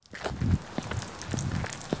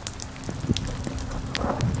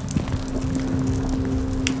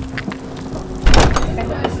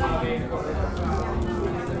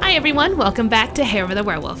Hi everyone, welcome back to Hair of the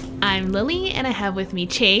Werewolf. I'm Lily and I have with me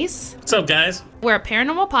Chase. What's up, guys? We're a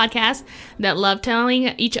paranormal podcast that love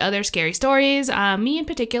telling each other scary stories. Me in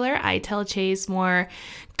particular, I tell Chase more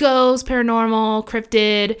ghosts, paranormal,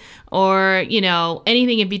 cryptid, or,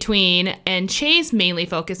 anything in between. And Chase mainly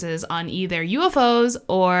focuses on either UFOs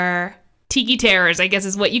or tiki terrors, I guess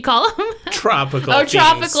is what you call them. Tropical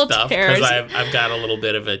stuff, terrors. Because I've got a little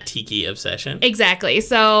bit of a tiki obsession. Exactly.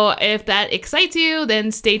 So if that excites you,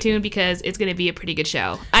 then stay tuned because it's going to be a pretty good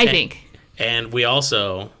show, I think. And we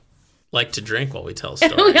also like to drink while we tell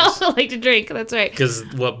stories. We also like to drink, that's right. Because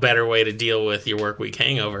what better way to deal with your work week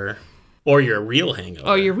hangover, or your real hangover.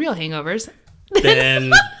 Or your real hangovers.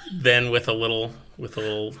 than with a little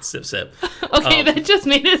sip. Okay, that just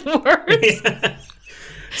made it worse. Yeah.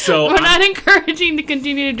 So we're not encouraging to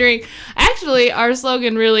continue to drink. Actually, our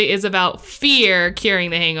slogan really is about fear curing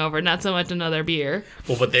the hangover, not so much another beer.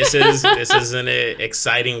 Well, but this is an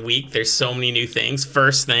exciting week. There's so many new things.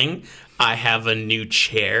 First thing, I have a new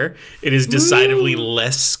chair. It is decidedly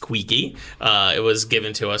less squeaky. It was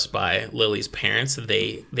given to us by Lily's parents.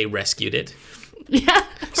 They rescued it. Yeah,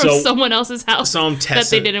 from someone else's house so I'm that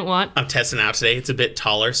they didn't want. I'm testing out today. It's a bit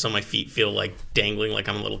taller, so my feet feel like dangling like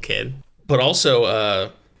I'm a little kid. But also,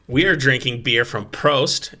 we are drinking beer from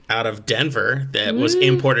Prost out of Denver that was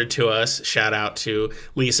imported to us. Shout out to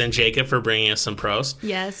Lisa and Jacob for bringing us some Prost.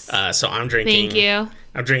 Yes. So I'm drinking. Thank you.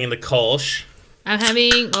 I'm drinking the Kolsch. I'm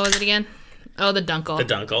having, what was it again? Oh, the Dunkel. The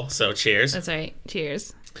Dunkel. So cheers. That's right.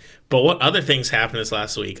 Cheers. But what other things happened this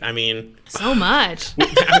last week? I mean... So much.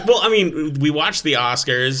 We watched the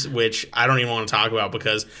Oscars, which I don't even want to talk about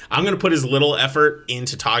because I'm going to put as little effort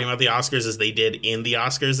into talking about the Oscars as they did in the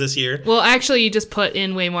Oscars this year. Well, actually, you just put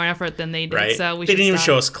in way more effort than they did, right? So we They should didn't even stop.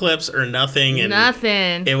 show us clips or nothing. And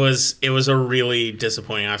Nothing. It was a really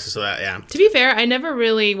disappointing Oscar, so that, yeah. To be fair, I never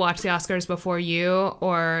really watched the Oscars before you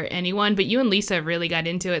or anyone, but you and Lisa really got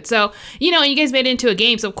into it. So, you guys made it into a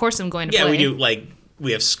game, so of course I'm going to play. Yeah, we do,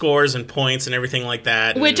 we have scores and points and everything like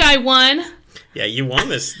that. Which I won. Yeah, you won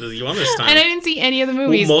this time. And I didn't see any of the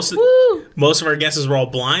movies. Most of our guesses were all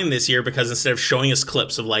blind this year because instead of showing us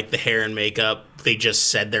clips of the hair and makeup, they just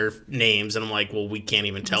said their names, and I'm like, well, we can't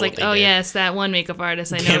even tell what they did. Oh yes, that one makeup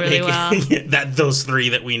artist I know really well. Those three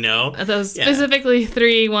that we know. Specifically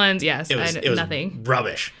 3 ones, yes. It was nothing.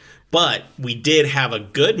 Rubbish. But we did have a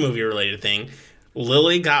good movie-related thing.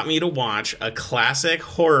 Lily got me to watch a classic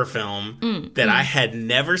horror film that I had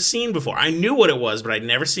never seen before. I knew what it was, but I'd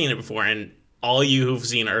never seen it before. And all you who've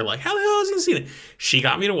seen it are like, how the hell has he seen it? She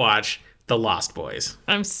got me to watch The Lost Boys.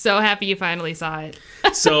 I'm so happy you finally saw it.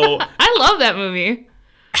 So I love that movie.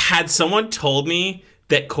 Had someone told me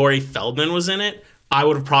that Corey Feldman was in it, I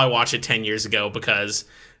would have probably watched it 10 years ago because...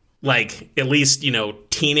 at least,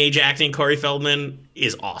 teenage acting Corey Feldman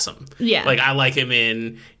is awesome. Yeah. I like him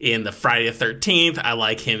in the Friday the 13th. I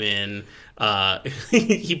like him in,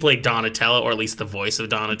 he played Donatello, or at least the voice of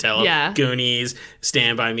Donatello. Yeah. Goonies,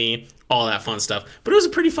 Stand By Me, all that fun stuff. But it was a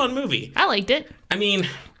pretty fun movie. I liked it. I mean,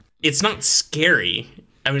 it's not scary.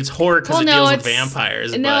 I mean, it's horror because it deals with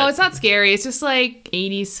vampires. No, it's not scary. It's just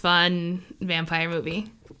 80s fun vampire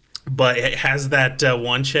movie. But it has that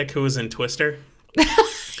one chick who was in Twister.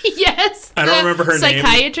 Yes. I don't remember her name.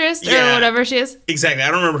 Psychiatrist or whatever she is. Exactly. I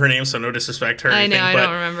don't remember her name, so no disrespect to her. I know, I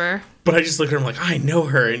don't remember. But I just look at her, I'm like, I know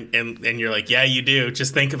her. And you're like, yeah, you do.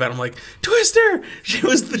 Just think about it. I'm like, Twister! She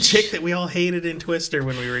was the chick that we all hated in Twister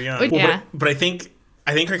when we were young. But I think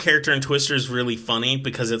her character in Twister is really funny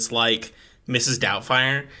because it's like Mrs.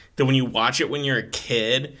 Doubtfire, that when you watch it when you're a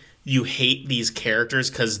kid, you hate these characters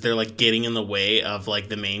because they're getting in the way of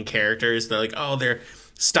the main characters. They're like, oh, they're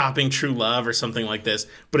stopping true love or something like this.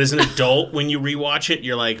 But as an adult, when you rewatch it,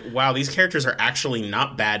 you're like, wow, these characters are actually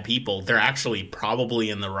not bad people. They're actually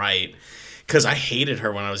probably in the right. Because I hated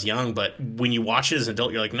her when I was young, but when you watch it as an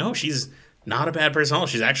adult, you're like, no, she's not a bad person at all.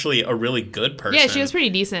 She's actually a really good person. Yeah, she was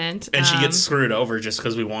pretty decent. And she gets screwed over just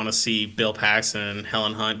because we want to see Bill Paxton and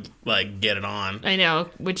Helen Hunt get it on. I know,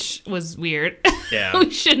 which was weird. Yeah.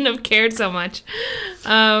 We shouldn't have cared so much.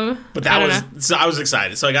 But so I was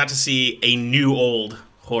excited. So I got to see a new old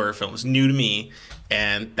horror film. It's new to me,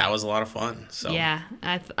 and that was a lot of fun. So yeah,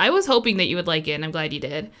 I was hoping that you would like it, and I'm glad you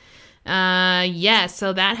did.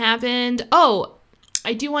 So that happened. Oh,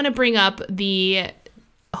 I do want to bring up the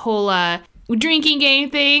whole drinking game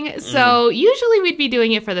thing. So usually we'd be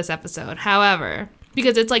doing it for this episode. However,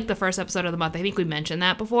 because it's the first episode of the month, I think we mentioned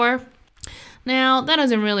that before. Now, that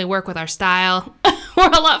doesn't really work with our style.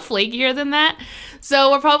 We're a lot flakier than that.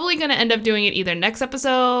 So we're probably going to end up doing it either next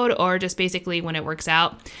episode or just basically when it works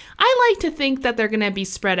out. I like to think that they're going to be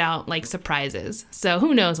spread out like surprises. So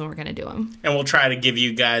who knows when we're going to do them. And we'll try to give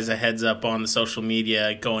you guys a heads up on the social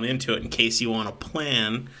media going into it in case you want to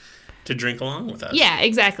plan to drink along with us. Yeah,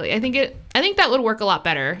 exactly. I think that would work a lot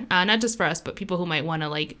better. Not just for us, but people who might want to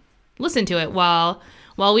like listen to it while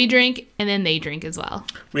we drink and then they drink as well.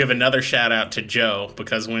 We have another shout out to Joe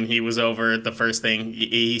because when he was over, the first thing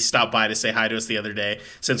he stopped by to say hi to us the other day,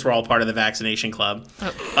 since we're all part of the vaccination club.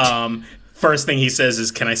 Oh. First thing he says is,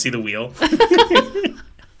 "Can I see the wheel?"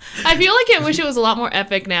 I feel like I wish it was a lot more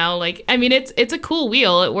epic now. Like, I mean, it's a cool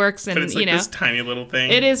wheel. It works, and but it's like this tiny little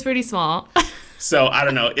thing. It is pretty small. So, I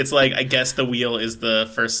don't know. It's like, I guess the wheel is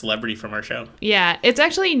the first celebrity from our show. Yeah, it's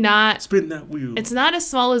actually not... Spin that wheel. It's not as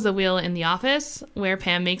small as the wheel in The Office, where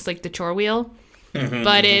Pam makes, like, the chore wheel. Mm-hmm,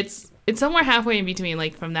 but it's somewhere halfway in between,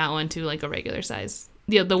 like, from that one to, like, a regular size.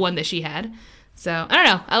 The one that she had. So, I don't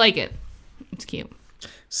know. I like it. It's cute.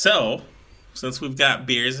 So, since we've got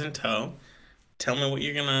beers in tow, tell me what are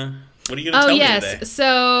you gonna tell me today? Yes.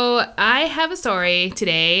 So, I have a story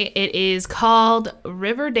today. It is called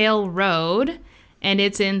Riverdale Road. And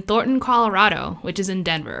it's in Thornton, Colorado, which is in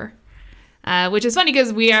Denver. Which is funny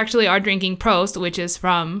because we actually are drinking Prost, which is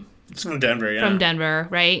from... It's from Denver, yeah. From Denver,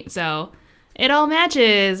 right? So it all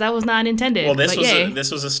matches. That was not intended. Well,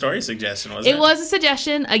 this was a story suggestion, wasn't it? It was a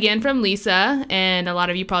suggestion, again, from Lisa. And a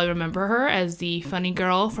lot of you probably remember her as the funny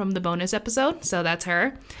girl from the bonus episode. So that's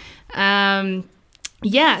her.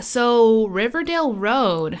 Yeah, so Riverdale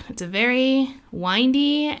Road, it's a very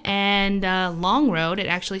windy and long road. It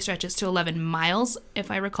actually stretches to 11 miles, if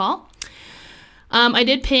I recall. I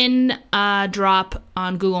did pin drop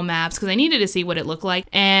on Google Maps because I needed to see what it looked like.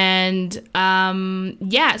 And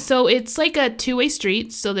yeah, so it's like a two-way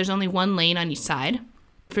street, so there's only one lane on each side.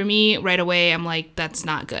 For me, right away, I'm like, that's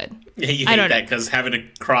not good. Yeah, you hate that because having to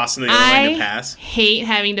cross and the other lane to pass. I hate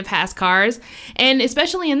having to pass cars. And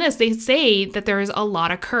especially in this, they say that there's a lot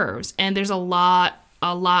of curves and there's a lot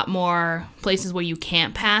more places where you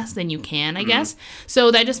can't pass than you can, I guess.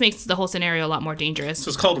 So that just makes the whole scenario a lot more dangerous. So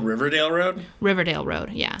it's called Riverdale Road? Riverdale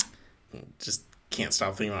Road, yeah. Just can't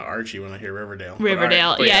stop thinking about Archie when I hear Riverdale.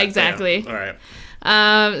 Riverdale, yeah, exactly. Yeah. All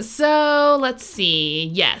right. So let's see.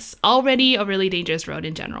 Yes, already a really dangerous road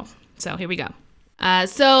in general. So here we go.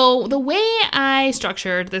 So the way I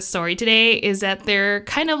structured this story today is that they're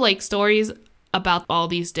kind of like stories about all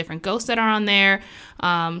these different ghosts that are on there,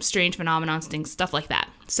 strange phenomena, things, stuff like that.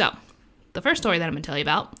 So the first story that I'm going to tell you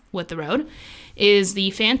about with the road is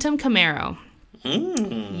the Phantom Camaro.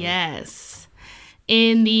 Yes.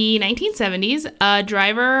 In the 1970s, a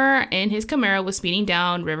driver in his Camaro was speeding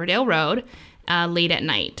down Riverdale Road late at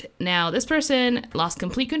night. Now, this person lost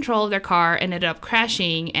complete control of their car and ended up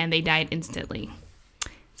crashing, and they died instantly.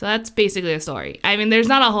 So that's basically the story. I mean, there's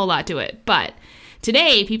not a whole lot to it, but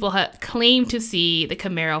today people claim to see the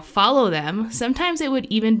Camaro follow them. Sometimes it would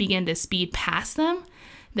even begin to speed past them,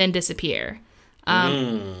 then disappear.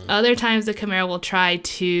 Other times the Camaro will try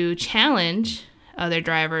to challenge other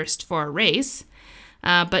drivers for a race,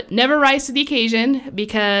 but never rise to the occasion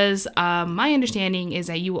because my understanding is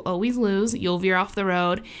that you will always lose. You'll veer off the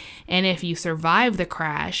road, and if you survive the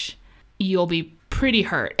crash, you'll be pretty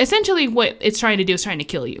hurt. Essentially, what it's trying to do is trying to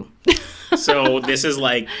kill you. So this is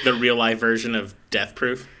like the real life version of Death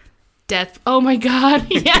Proof? Oh my god,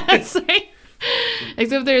 yes.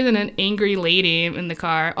 Except there isn't an angry lady in the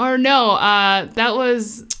car. Or no, that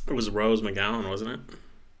was... It was Rose McGowan, wasn't it?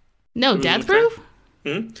 No, Death Proof?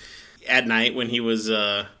 At night when he was...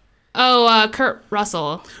 Kurt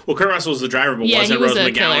Russell. Well, Kurt Russell was the driver, but wasn't was Rose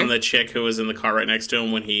McGowan killer. the chick who was in the car right next to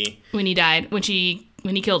him when he died? When he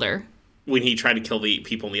killed her? When he tried to kill the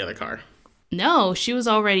people in the other car. No, she was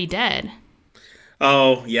already dead.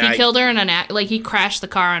 Oh, yeah. He killed her in an act... Like, he crashed the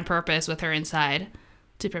car on purpose with her inside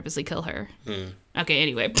to purposely kill her. Okay,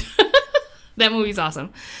 anyway. That movie's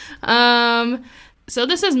awesome. So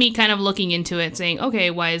this is me kind of looking into it, saying,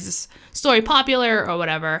 okay, why is this story popular or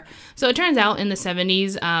whatever? So it turns out in the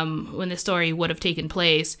 70s, when this story would have taken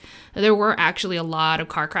place, there were actually a lot of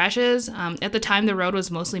car crashes. At the time, the road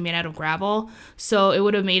was mostly made out of gravel, so it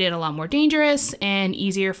would have made it a lot more dangerous and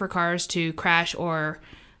easier for cars to crash or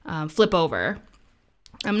flip over.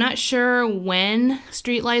 I'm not sure when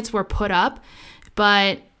streetlights were put up,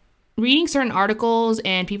 but reading certain articles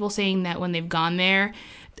and people saying that when they've gone there,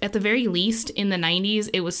 at the very least in the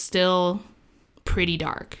 90s, it was still pretty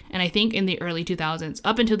dark. And I think in the early 2000s,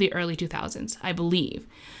 up until the early 2000s, I believe.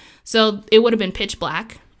 So it would have been pitch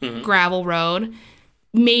black, gravel road.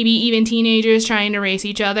 maybe even teenagers trying to race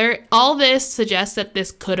each other. All this suggests that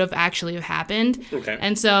this could have actually happened. Okay.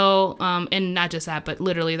 And so, and not just that, but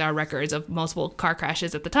literally there are records of multiple car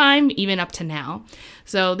crashes at the time, even up to now.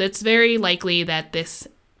 So it's very likely that this,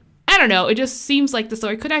 I don't know, it just seems like the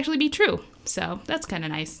story could actually be true. So that's kind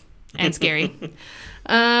of nice and scary.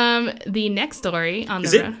 The next story on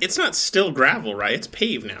the road. It's not still gravel, right? It's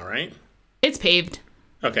paved now, right? It's paved.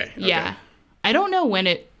 Okay. Yeah. I don't know when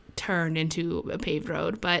it turned into a paved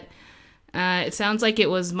road, but it sounds like it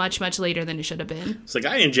was much, much later than it should have been. So, like,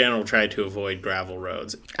 I in general try to avoid gravel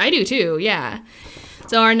roads. I do too, yeah.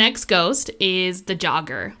 So our next ghost is the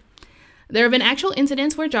jogger. There have been actual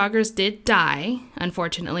incidents where joggers did die.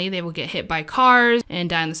 Unfortunately, they will get hit by cars and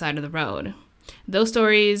die on the side of the road. Those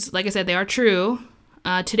stories, like I said, they are true.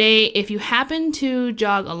 Today, if you happen to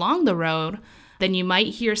jog along the road, then you might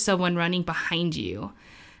hear someone running behind you.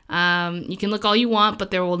 You can look all you want,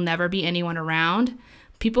 but there will never be anyone around.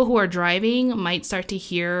 People who are driving might start to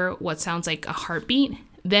hear what sounds like a heartbeat.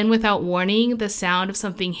 Then, without warning, the sound of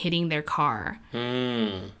something hitting their car.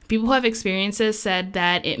 People who have experiences said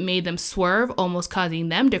that it made them swerve, almost causing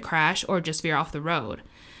them to crash or just veer off the road.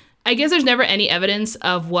 I guess there's never any evidence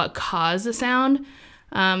of what caused the sound.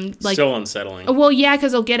 So unsettling. Well, yeah,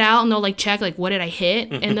 because they'll get out and they'll like check like what did I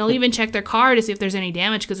hit, and they'll even check their car to see if there's any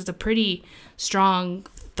damage because it's a pretty strong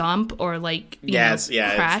thump or like crash.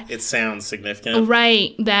 It sounds significant,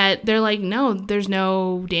 right? That they're like, no, there's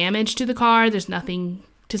no damage to the car. There's nothing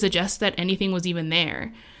to suggest that anything was even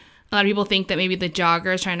there. A lot of people think that maybe the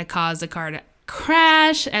jogger is trying to cause the car to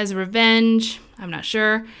crash as revenge. I'm not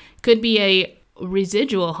sure. Could be a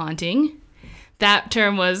residual haunting. That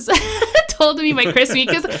term was told to me by Christy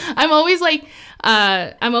because I'm always like,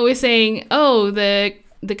 I'm always saying, oh, the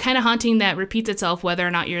kind of haunting that repeats itself whether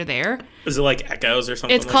or not you're there. Is it like echoes or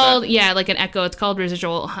something? It's like called, yeah, like an echo. It's called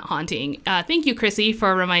residual haunting. Thank you, Chrissy,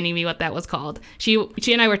 for reminding me what that was called. She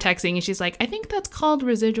and I were texting, and she's like, I think that's called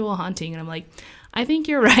residual haunting. And I'm like, I think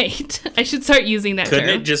you're right. I should start using that term.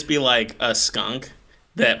 Couldn't it just be like a skunk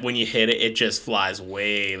that when you hit it, it just flies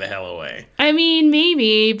way the hell away? I mean,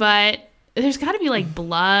 maybe, but there's got to be like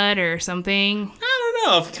blood or something. I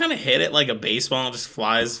don't know. If you kind of hit it like a baseball, it just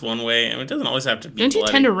flies one way. I mean, it doesn't always have to be Don't you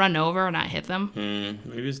bloody. tend to run over or not hit them?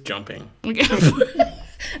 Maybe it's jumping.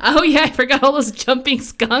 Oh, yeah, I forgot all those jumping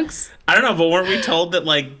skunks. I don't know, but weren't we told that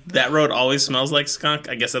like that road always smells like skunk?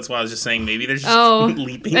 I guess that's why I was just saying maybe there's just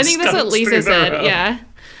leaping I think that's what Lisa said, yeah.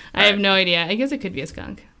 I have right. no idea. I guess it could be a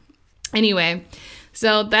skunk. Anyway,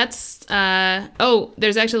 so that's,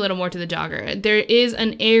 there's actually a little more to the jogger. There is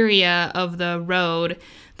an area of the road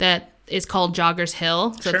that is called Joggers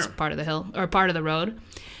Hill. So it's part of the hill, or part of the road.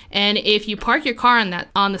 And if you park your car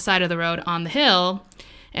on the side of the road on the hill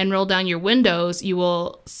and roll down your windows, you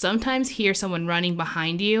will sometimes hear someone running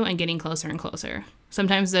behind you and getting closer and closer.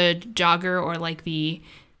 Sometimes the jogger or like the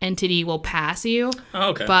entity will pass you.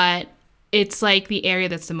 Oh, okay. But it's like the area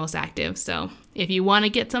that's the most active. So if you want to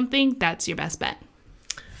get something, that's your best bet.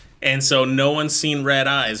 And so no one's seen red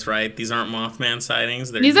eyes, right? These aren't Mothman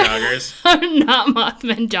sightings. They're These joggers. are not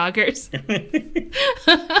Mothman joggers.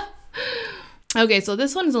 Okay, so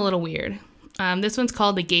this one's a little weird. This one's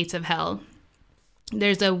called the Gates of Hell.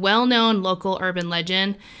 There's a well-known local urban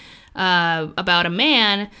legend about a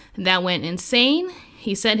man that went insane.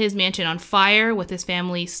 He set his mansion on fire with his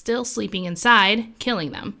family still sleeping inside,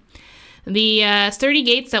 killing them. The sturdy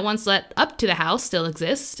gates that once led up to the house still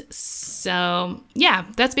exist. So, yeah,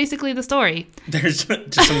 that's basically the story. There's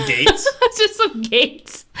just some gates? Just some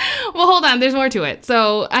gates. Well, hold on. There's more to it.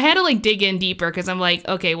 So I had to, like, dig in deeper because I'm like,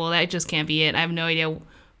 okay, well, that just can't be it. I have no idea.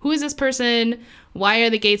 Who is this person? Why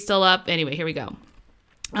are the gates still up? Anyway, here we go.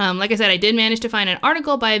 Like I said, I did manage to find an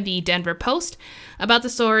article by the Denver Post about the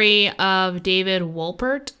story of David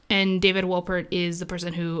Wolpert. And David Wolpert is the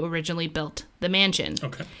person who originally built the mansion.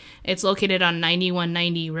 Okay. It's located on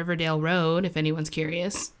 9190 Riverdale Road, if anyone's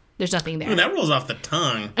curious. There's nothing there. Ooh, that rolls off the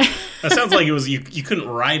tongue. That sounds like it was you couldn't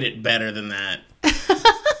write it better than that.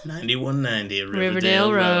 9190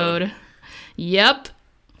 Riverdale Road. Yep.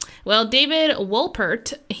 Well, David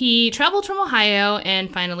Wolpert, he traveled from Ohio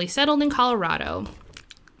and finally settled in Colorado.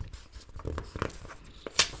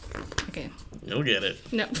 Okay. You'll get it.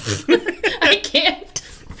 No. I can't.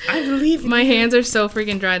 I believe My hands are so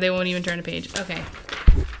freaking dry, they won't even turn a page. Okay.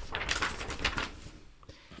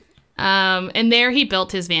 And there he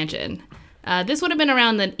built his mansion. This would have been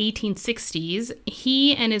around the 1860s.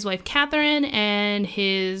 He and his wife Catherine and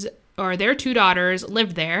their two daughters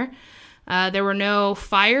lived there. There were no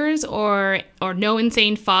fires or no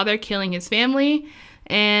insane father killing his family.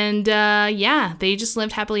 And they just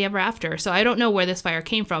lived happily ever after. So I don't know where this fire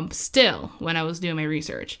came from still when I was doing my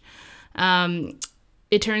research.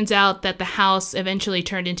 it turns out that the house eventually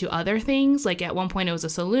turned into other things. Like at one point it was a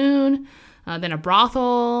saloon, then a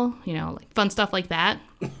brothel, like fun stuff like that.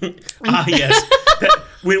 Yes.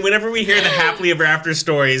 Whenever we hear the happily ever after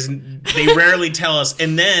stories, they rarely tell us.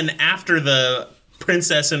 And then after the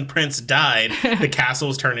princess and prince died, the castle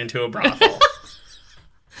was turned into a brothel.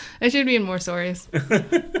 It should be in more stories.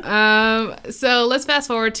 So let's fast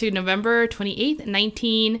forward to November 28th,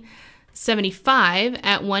 1975.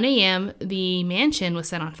 At 1 a.m., the mansion was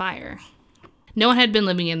set on fire. No one had been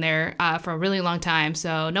living in there for a really long time,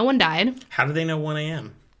 so no one died. How did they know 1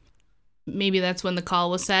 a.m.? Maybe that's when the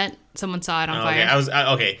call was set. Someone saw it on fire. I was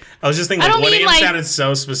just thinking 1 a.m. sounded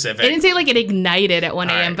so specific. It didn't say it ignited at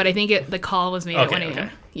 1 a.m., right. But I think the call was made at 1 a.m. Okay.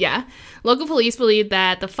 Yeah. Local police believe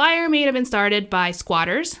that the fire may have been started by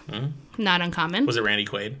squatters. Not uncommon. Was it Randy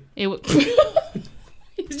Quaid?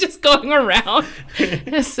 He's just going around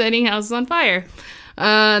setting houses on fire.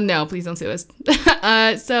 No, please don't sue us.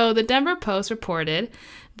 So the Denver Post reported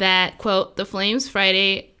that, quote, the flames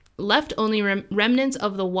Friday left only remnants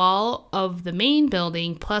of the wall of the main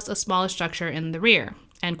building plus a smaller structure in the rear,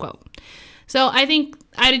 end quote. So I think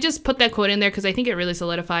I just put that quote in there because I think it really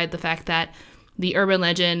solidified the fact that the urban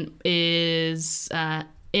legend is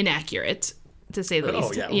inaccurate, to say the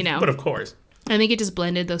least. Yeah. But of course. I think it just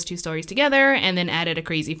blended those two stories together and then added a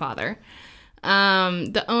crazy father.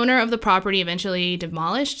 The owner of the property eventually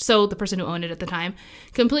demolished, so the person who owned it at the time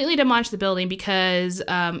completely demolished the building because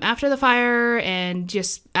after the fire and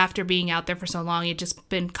just after being out there for so long, it just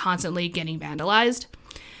been constantly getting vandalized.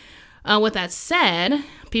 With that said,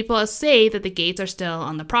 people say that the gates are still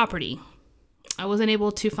on the property. I wasn't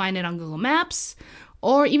able to find it on Google Maps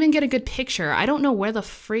or even get a good picture. I don't know where the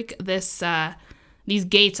freak these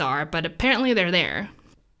gates are, but apparently they're there.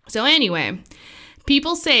 So anyway,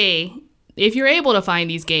 people say if you're able to find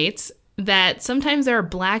these gates, that sometimes there are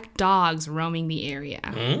black dogs roaming the area.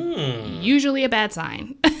 Usually a bad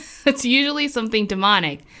sign. It's usually something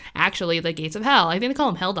demonic. Actually, the gates of hell. I think they call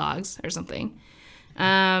them hell dogs or something.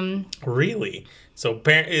 Really? So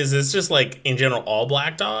is this just in general all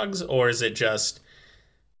black dogs, or is it just...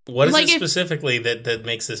 What is it specifically that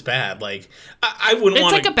makes this bad? I wouldn't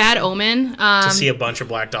want it's a bad omen. To see a bunch of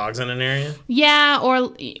black dogs in an area? Yeah,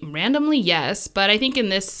 or randomly, yes. But I think in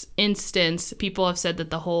this instance, people have said that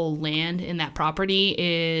the whole land in that property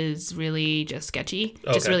is really just sketchy.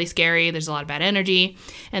 Okay. Just really scary. There's a lot of bad energy.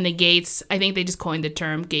 And the gates, I think they just coined the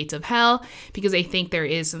term gates of hell because I think there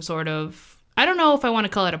is some sort of, I don't know if I want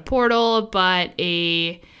to call it a portal, but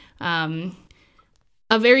a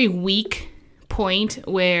very weak point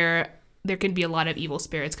where there could be a lot of evil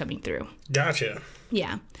spirits coming through. Gotcha.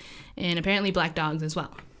 Yeah. And apparently black dogs as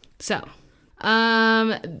well. So,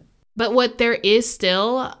 but what there is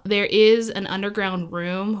an underground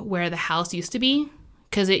room where the house used to be,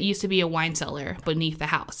 because it used to be a wine cellar beneath the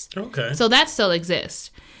house. Okay. So that still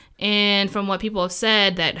exists. And from what people have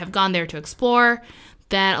said that have gone there to explore,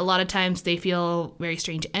 that a lot of times they feel very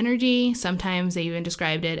strange energy. Sometimes they even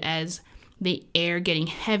described it as the air getting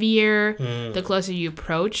heavier the closer you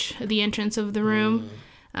approach the entrance of the room,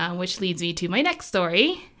 which leads me to my next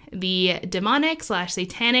story, the demonic /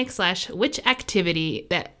 satanic / witch activity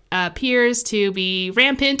that appears to be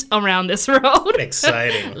rampant around this road.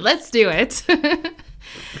 Exciting. Let's do it. There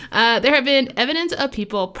have been evidence of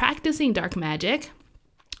people practicing dark magic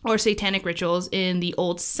or satanic rituals in the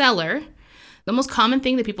old cellar. The most common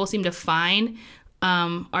thing that people seem to find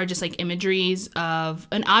are just imageries of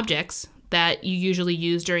objects that you usually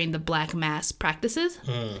use during the Black Mass practices.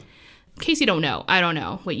 In case you don't know, I don't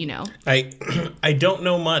know what you know. I don't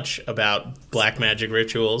know much about black magic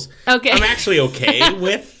rituals. Okay. I'm actually okay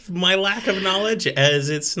with my lack of knowledge, as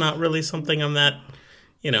it's not really something I'm that,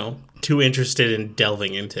 too interested in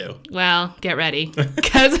delving into. Well, get ready,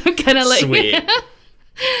 because I'm gonna Sweet.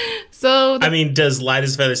 So does light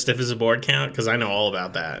as feather, stiff as a board count? Because I know all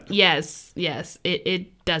about that. Yes,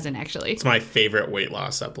 it doesn't actually. It's my favorite weight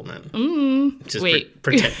loss supplement. Just wait.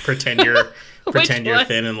 pretend you're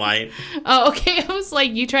thin and light. Oh, okay. I was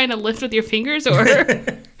like, you trying to lift with your fingers, or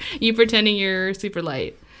you pretending you're super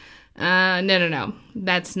light? No.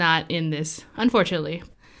 That's not in this, unfortunately.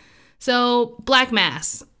 So Black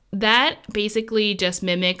Mass, that basically just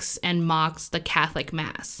mimics and mocks the Catholic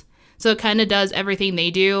Mass. So it kind of does everything they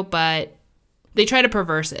do, but they try to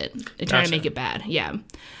perverse it. They try to make it bad. Yeah.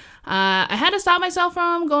 I had to stop myself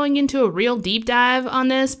from going into a real deep dive on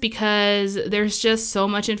this because there's just so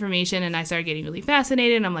much information, and I started getting really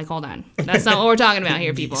fascinated. And I'm like, hold on. That's not what we're talking about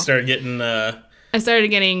here, people. I started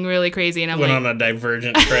getting really crazy, and went on a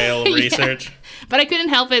divergent trail of research. But I couldn't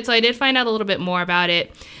help it, so I did find out a little bit more about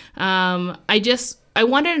it. I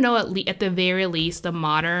wanted to know at the very least the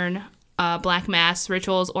modern Black Mass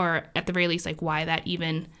rituals, or at the very least, like why that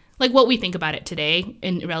even, like what we think about it today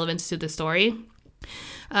in relevance to the story.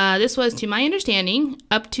 This was, to my understanding,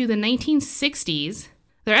 up to the 1960s,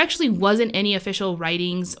 there actually wasn't any official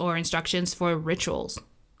writings or instructions for rituals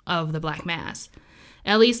of the Black Mass.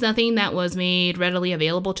 At least nothing that was made readily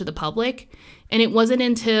available to the public. And it wasn't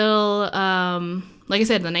until, like I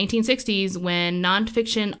said, the 1960s when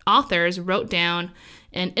nonfiction authors wrote down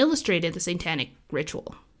and illustrated the satanic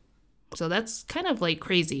ritual. So that's kind of like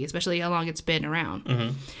crazy, especially how long it's been around.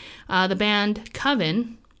 Mm-hmm. The band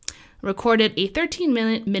Coven recorded a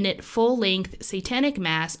 13-minute full-length satanic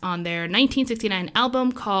mass on their 1969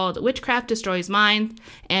 album called Witchcraft Destroys Minds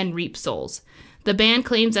and Reaps Souls. The band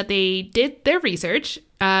claims that they did their research,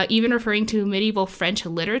 even referring to medieval French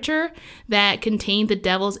literature that contained the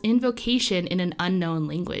devil's invocation in an unknown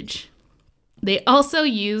language. They also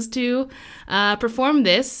used to perform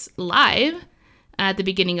this live at the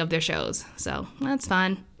beginning of their shows. So that's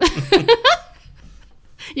fun.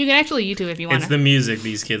 You can actually YouTube if you want. It's the music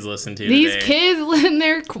these kids listen to These today. kids in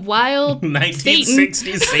their wild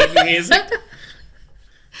 1960s Satan music.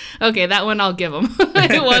 Okay, that one I'll give them.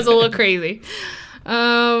 It was a little crazy.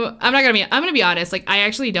 I'm gonna be honest. Like, I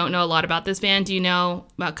actually don't know a lot about this band. Do you know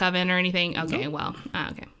about Coven or anything? Okay, well,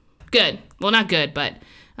 okay, good. Well, not good, but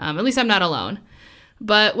at least I'm not alone.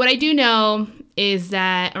 But what I do know is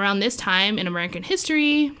that around this time in American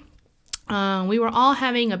history, we were all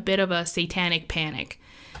having a bit of a satanic panic.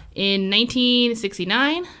 In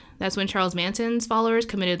 1969, that's when Charles Manson's followers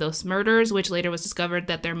committed those murders, which later was discovered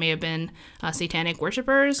that there may have been satanic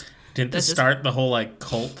worshipers. Didn't this start the whole like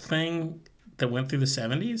cult thing that went through the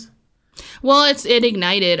 70s? Well, it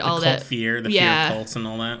ignited all that fear, fear of cults and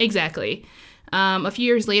all that. Exactly. A few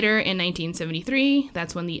years later, in 1973,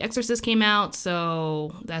 that's when The Exorcist came out,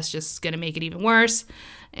 so that's just going to make it even worse.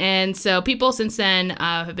 And so people since then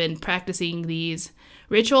have been practicing these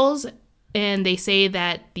rituals, and they say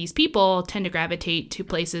that these people tend to gravitate to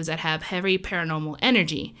places that have heavy paranormal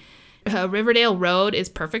energy. Riverdale Road is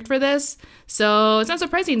perfect for this, so it's not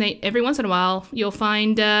surprising that every once in a while you'll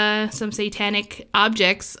find some satanic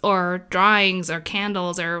objects or drawings or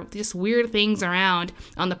candles or just weird things around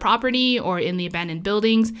on the property or in the abandoned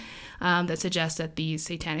buildings that suggest that these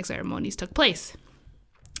satanic ceremonies took place.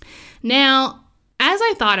 Now, as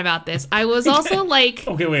I thought about this, I was also like...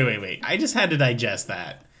 Okay, wait. I just had to digest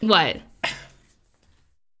that. What?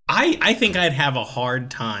 I think I'd have a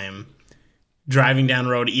hard time driving down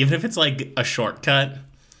the road, even if it's like a shortcut.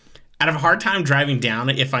 I'd have a hard time driving down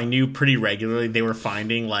it if I knew pretty regularly they were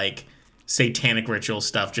finding like satanic ritual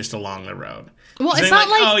stuff just along the road. Well, it's not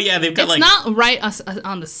like, oh yeah, they've got it's not right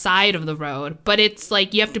on the side of the road, but it's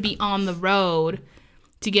like you have to be on the road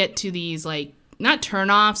to get to these like, not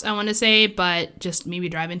turnoffs, I want to say, but just maybe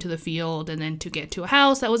drive into the field and then to get to a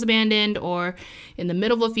house that was abandoned or in the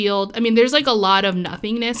middle of a field. I mean, there's like a lot of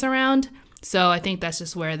nothingness around. So I think that's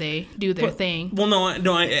just where they do their thing. Well,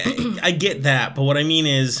 no, I get that. But what I mean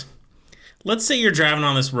is, let's say you're driving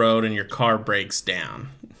on this road and your car breaks down.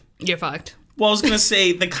 You're fucked. Well, I was going to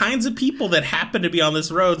say, the kinds of people that happen to be on this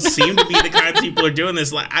road seem to be the kinds of people who are doing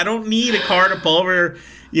this. Like, I don't need a car to pull over,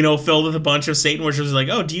 filled with a bunch of Satan worshippers. Like,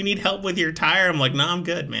 oh, do you need help with your tire? I'm like, no, I'm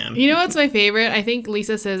good, man. You know what's my favorite? I think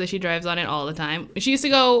Lisa says that she drives on it all the time. She used to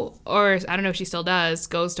go, or I don't know if she still does,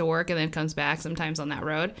 goes to work and then comes back sometimes on that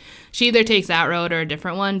road. She either takes that road or a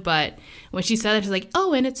different one, but when she said it, she's like,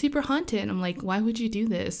 oh, and it's super haunted. I'm like, why would you do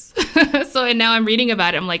this? And now I'm reading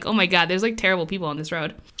about it. I'm like, oh my God, there's like terrible people on this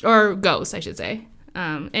road. Or ghosts, I should say.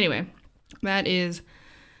 Anyway, that is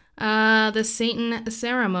the Satan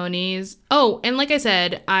ceremonies. Oh, and like I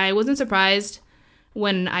said, I wasn't surprised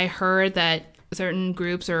when I heard that certain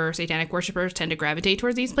groups or satanic worshipers tend to gravitate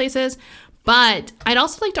towards these places. But I'd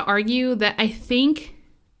also like to argue that I think,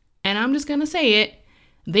 and I'm just going to say it,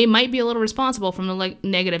 they might be a little responsible from the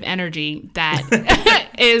negative energy that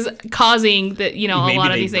is causing the, a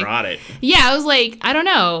lot of these things. Brought it. Yeah, I was like, I don't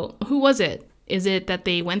know. Who was it? Is it that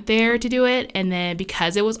they went there to do it, and then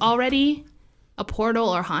because it was already a portal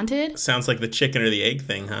or haunted? Sounds like the chicken or the egg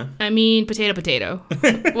thing, huh? I mean, potato.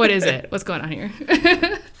 What is it? What's going on here?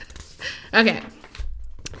 Okay.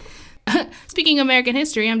 Speaking of American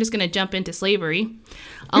history, I'm just going to jump into slavery.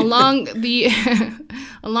 Along the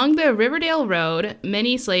Riverdale Road,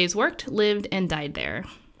 many slaves worked, lived, and died there.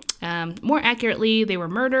 More accurately, they were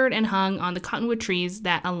murdered and hung on the cottonwood trees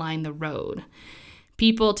that aline the road.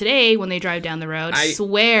 People today, when they drive down the road,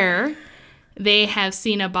 swear they have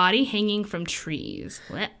seen a body hanging from trees.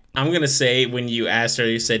 What? I'm going to say when you asked her,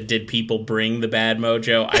 you said, did people bring the bad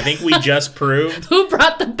mojo? I think we just proved. Who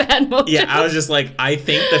brought the bad mojo? Yeah, I was just like, I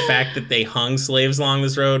think the fact that they hung slaves along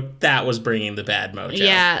this road, that was bringing the bad mojo.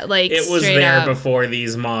 Yeah, like it was there before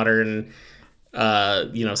these modern,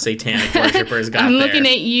 satanic worshippers got there. I'm looking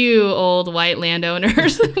at you, old white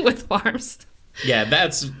landowners with farms. Yeah,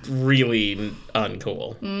 that's really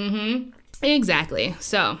uncool. Mm-hmm. Exactly.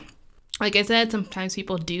 So, like I said, sometimes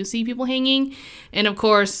people do see people hanging, and of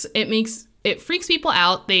course, it freaks people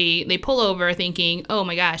out. They pull over thinking, oh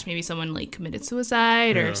my gosh, maybe someone like committed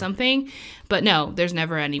suicide or something. But no, there's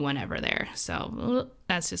never anyone ever there. So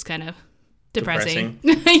that's just kind of depressing.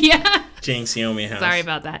 Yeah. Jinx Yomi house. Sorry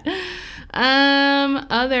about that.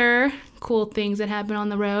 Other cool things that happen on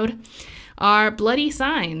the road are bloody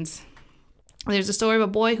signs. There's a story of a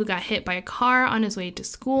boy who got hit by a car on his way to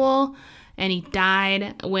school, and he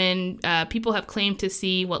died when people have claimed to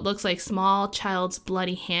see what looks like small child's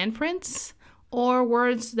bloody handprints or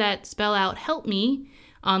words that spell out "help me"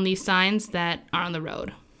 on these signs that are on the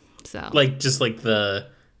road. So, just like the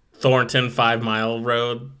Thornton 5 Mile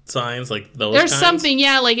Road signs, like those there's kinds? Something,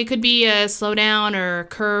 yeah, like it could be a slow down or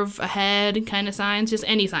curve ahead kind of signs, just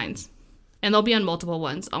any signs. And they'll be on multiple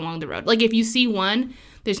ones along the road. Like if you see one,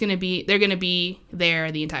 they're going to be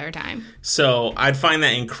there the entire time. So I'd find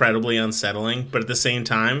that incredibly unsettling, but at the same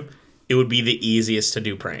time, it would be the easiest to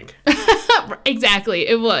do prank. Exactly,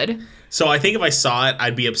 it would. So I think if I saw it,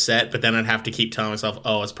 I'd be upset, but then I'd have to keep telling myself,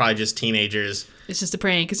 oh, it's probably just teenagers. It's just a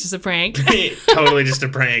prank. It's just a prank. Totally just a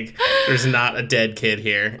prank. There's not a dead kid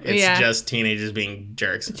here. It's just teenagers being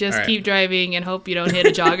jerks. Just keep driving and hope you don't hit a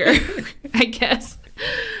jogger, I guess.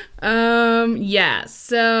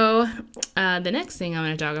 So the next thing I'm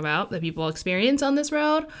going to talk about that people experience on this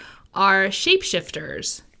road are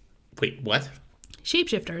shapeshifters. Wait, what?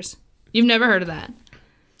 Shapeshifters. You've never heard of that?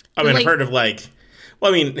 I mean, I've heard of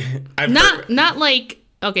not like,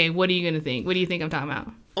 okay, what are you going to think? What do you think I'm talking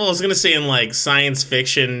about? Well, I was going to say in science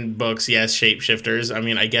fiction books, yes, shapeshifters. I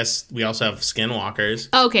mean, I guess we also have skinwalkers.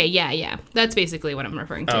 Okay, yeah. That's basically what I'm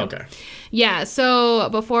referring to. Oh, okay. Yeah, so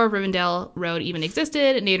before Rivendell Road even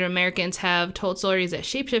existed, Native Americans have told stories that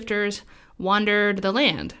shapeshifters wandered the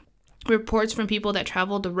land. Reports from people that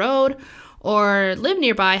traveled the road or live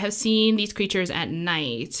nearby have seen these creatures at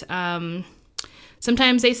night.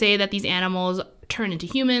 Sometimes they say that these animals turn into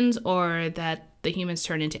humans or that the humans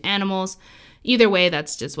turn into animals. Either way,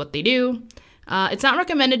 that's just what they do. It's not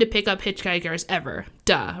recommended to pick up hitchhikers ever.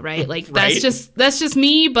 Duh, right? Like right? that's just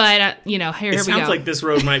me, but here we go. It sounds like this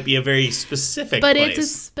road might be a very specific but place. It's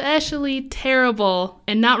especially terrible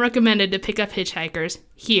and not recommended to pick up hitchhikers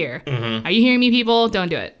here. Mm-hmm. Are you hearing me, people? Don't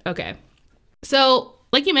do it. Okay. So,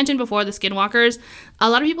 like you mentioned before, the skinwalkers, a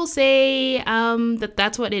lot of people say that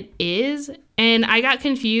that's what it is. And I got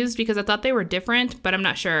confused because I thought they were different, but I'm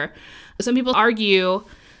not sure. Some people argue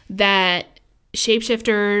that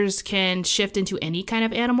shapeshifters can shift into any kind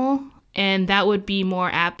of animal, and that would be more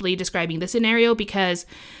aptly describing the scenario because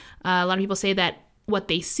a lot of people say that what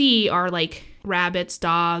they see are like rabbits,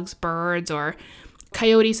 dogs, birds, or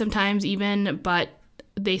coyotes sometimes even, but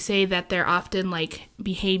they say that they're often like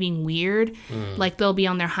behaving weird, like they'll be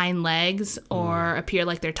on their hind legs or appear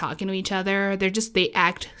like they're talking to each other. They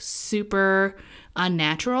act super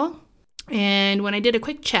unnatural. And when I did a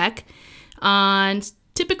quick check on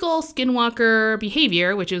typical skinwalker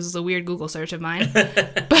behavior, which is a weird Google search of mine,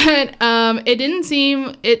 but it didn't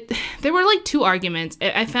seem it. There were like two arguments.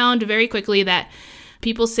 I found very quickly that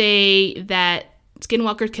people say that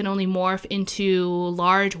skinwalkers can only morph into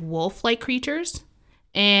large wolf-like creatures,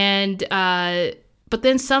 and but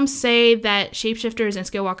then some say that shapeshifters and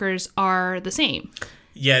skinwalkers are the same.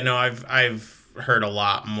 Yeah, no, I've heard a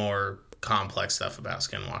lot more complex stuff about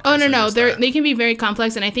skinwalkers. Oh no, they can be very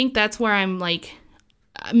complex, and I think that's where I'm like,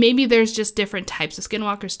 maybe there's just different types of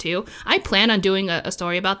skinwalkers too. I plan on doing a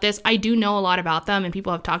story about this. I do know a lot about them, and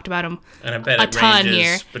people have talked about them and I bet a it ton ranges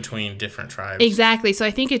here between different tribes. Exactly. So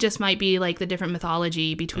I think it just might be like the different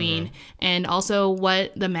mythology between, and also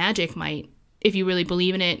what the magic might. If you really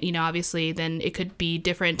believe in it, obviously, then it could be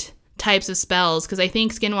different types of spells. Because I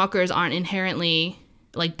think skinwalkers aren't inherently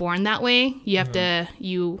like born that way. You have to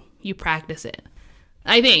you practice it.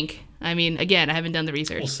 I think. I mean, again, I haven't done the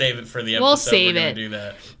research. We'll save it for the episode. We'll save We're it. Do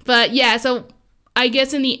that. But yeah, so I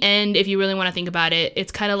guess in the end, if you really want to think about it,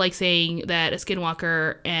 it's kind of like saying that a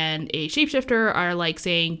skinwalker and a shapeshifter are like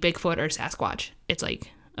saying Bigfoot or Sasquatch. It's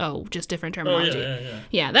like, just different terminology. Oh, yeah.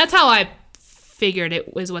 Yeah, that's how I figured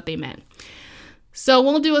it was what they meant. So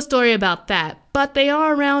we'll do a story about that. But they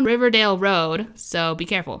are around Riverdale Road, so be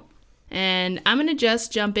careful. And I'm going to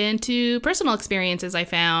just jump into personal experiences I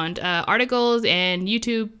found, articles and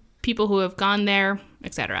YouTube people who have gone there.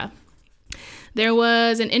 etc. There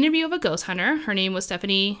was an interview of a ghost hunter. Her name was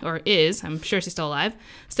Stephanie, or is, I'm sure she's still alive,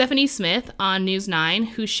 Stephanie Smith on News 9,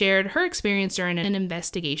 who shared her experience during an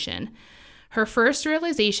investigation. Her first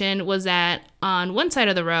realization was that on one side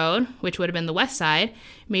of the road, which would have been the west side,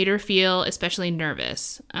 made her feel especially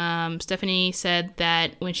nervous. Stephanie said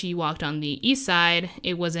that when she walked on the east side,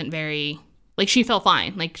 it wasn't very, like she felt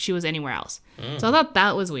fine, like she was anywhere else. So I thought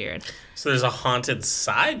that was weird. So there's a haunted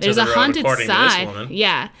side to the road, according to this woman.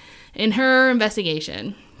 Yeah, in her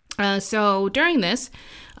investigation. So during this,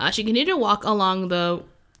 she continued to walk along the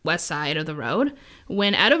west side of the road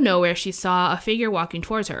when out of nowhere she saw a figure walking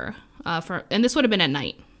towards her. And this would have been at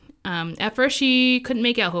night. At first, she couldn't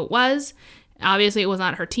make out who it was. Obviously, it was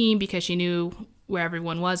not her team because she knew where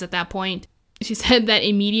everyone was at that point. She said that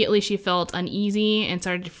immediately she felt uneasy and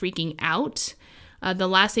started freaking out. The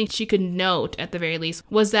last thing she could note, at the very least,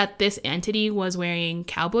 was that this entity was wearing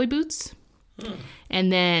cowboy boots.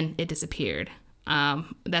 And then it disappeared.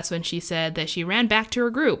 That's when she said that she ran back to her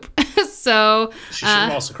group. So she should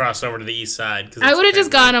have also crossed over to the east side. I would have just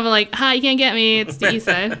gone over like, hi, you can't get me. It's the east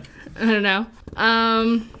side. I don't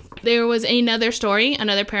know. There was another story,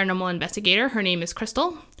 another paranormal investigator. Her name is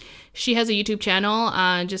Crystal. She has a YouTube channel,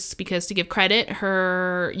 just because to give credit,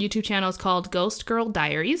 her YouTube channel is called Ghost Girl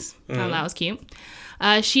Diaries. That was cute.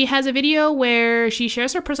 She has a video where she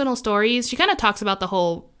shares her personal stories. She kind of talks about the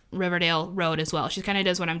whole Riverdale Road as well. She kind of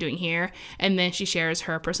does what I'm doing here, and then she shares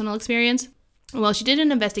her personal experience. Well, she did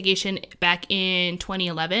an investigation back in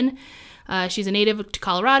 2011. She's a native to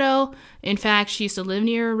Colorado. In fact, she used to live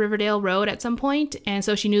near Riverdale Road at some point, and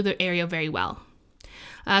so she knew the area very well.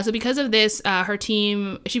 So because of this, her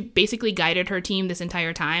team, she basically guided her team this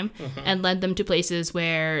entire time and led them to places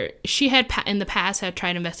where she had in the past had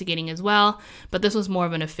tried investigating as well, but this was more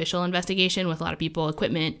of an official investigation with a lot of people,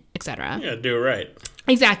 equipment, etc. Yeah, do it right.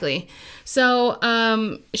 Exactly. So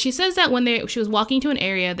she says that when she was walking to an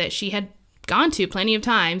area that she had gone to plenty of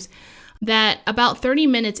times, that about 30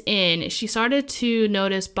 minutes in, she started to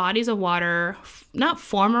notice bodies of water not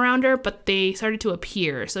form around her, but they started to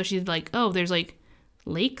appear. So she's like, oh, there's like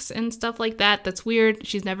lakes and stuff like that. That's weird.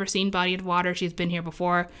 She's never seen body of water. She's been here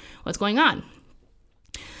before. What's going on?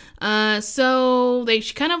 So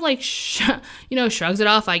she kind of like, shrugs it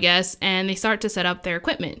off, I guess, and they start to set up their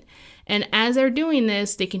equipment. And as they're doing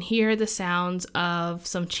this, they can hear the sounds of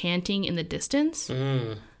some chanting in the distance.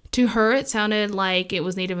 To her, it sounded like it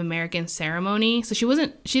was Native American ceremony. So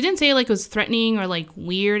she didn't say like it was threatening or like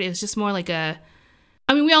weird. It was just more like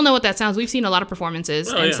we all know what that sounds. We've seen a lot of performances.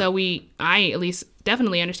 So I at least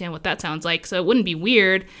definitely understand what that sounds like. So it wouldn't be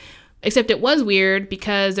weird, except it was weird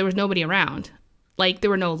because there was nobody around. Like,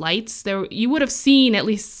 there were no lights. You would have seen at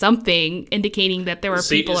least something indicating that there were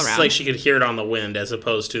people around. It's like she could hear it on the wind as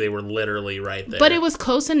opposed to they were literally right there. But it was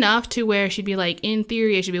close enough to where she'd be like, in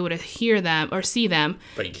theory, I should be able to hear them or see them.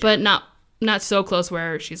 But not so close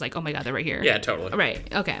where she's like, oh my God, they're right here. Yeah, totally.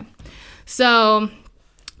 Right. Okay. So,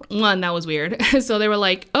 one, that was weird. So they were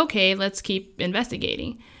like, okay, let's keep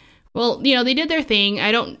investigating. Well, they did their thing.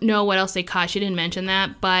 I don't know what else they caught. She didn't mention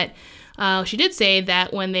that, but she did say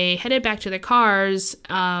that when they headed back to their cars,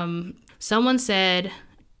 someone said,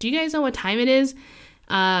 do you guys know what time it is?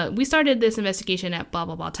 We started this investigation at blah,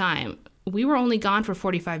 blah, blah time. We were only gone for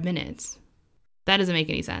 45 minutes. That doesn't make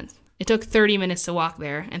any sense. It took 30 minutes to walk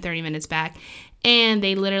there and 30 minutes back. And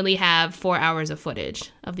they literally have 4 hours of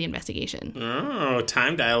footage of the investigation. Oh,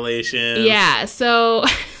 time dilation. Yeah. So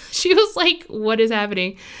she was like, what is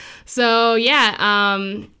happening? So, yeah,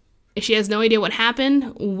 she has no idea what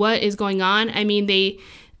happened, what is going on. I mean, they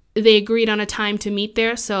agreed on a time to meet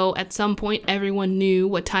there. So at some point, everyone knew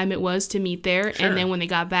what time it was to meet there. Sure. And then when they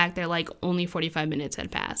got back, they're like, only 45 minutes had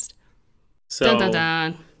passed. So, dun, dun,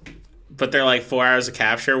 dun. But they're like 4 hours of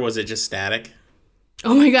capture. Was it just static?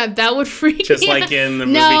 Oh my God, that would freak me out. Just like in the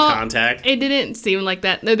movie Contact? It didn't seem like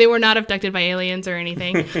that. No, they were not abducted by aliens or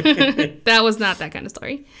anything. That was not that kind of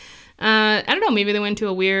story. I don't know, maybe they went to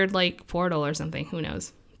a weird like portal or something. Who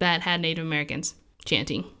knows? That had Native Americans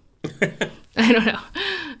chanting. I don't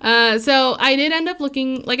know. So I did end up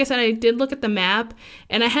looking, like I said, I did look at the map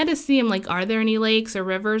and I had to see, like, are there any lakes or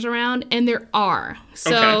rivers around? And there are.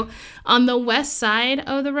 So on the west side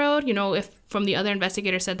of the road, if from the other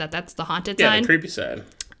investigator said that that's the haunted side. Yeah, the creepy side.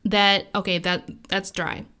 That's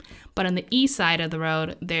dry. But on the east side of the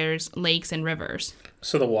road, there's lakes and rivers.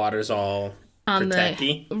 So the water's all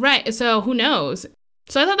protecty? Right. So who knows?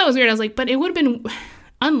 So I thought that was weird. I was like, but it would have been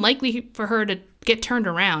unlikely for her to get turned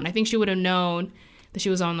around. I think she would have known that she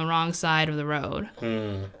was on the wrong side of the road.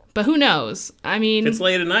 But who knows? I mean, it's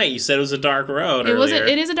late at night. You said it was a dark road earlier.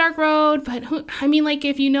 It is a dark road, but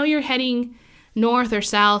if you know you're heading north or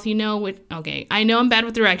south. You know what? Okay, I know I'm bad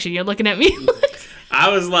with direction. You're looking at me. I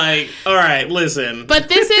was like, all right, listen. But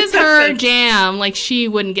this is her jam. Like, she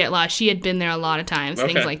wouldn't get lost. She had been there a lot of times,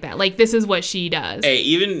 things like that. Like, this is what she does. Hey,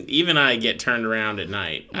 even I get turned around at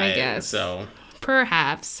night. I guess. So.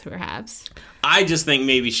 Perhaps. I just think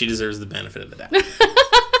maybe she deserves the benefit of the doubt.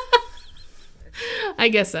 I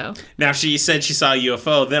guess so. Now, if she said she saw a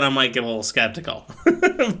UFO, then I might get a little skeptical.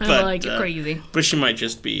 But, I like it crazy. But she might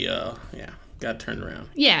just be, got turned around.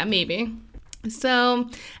 Yeah, maybe. So,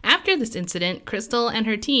 after this incident, Crystal and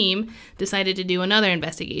her team decided to do another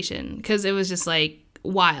investigation because it was just like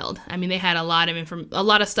wild. I mean, they had a lot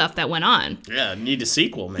of stuff that went on. Yeah, need a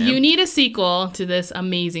sequel, man. You need a sequel to this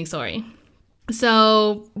amazing story.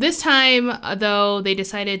 So, this time, though, they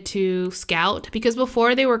decided to scout because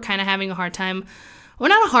before they were kind of having a hard time. Well,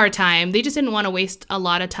 not a hard time. They just didn't want to waste a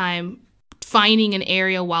lot of time finding an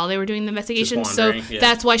area while they were doing the investigation. So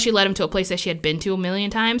that's why she led them to a place that she had been to a million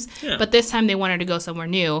times. Yeah. But this time they wanted to go somewhere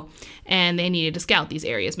new and they needed to scout these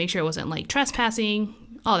areas, make sure it wasn't like trespassing,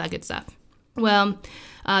 all that good stuff. Well,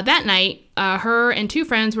 that night, her and two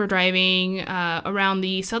friends were driving around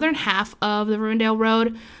the southern half of the Rivendell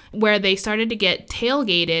Road where they started to get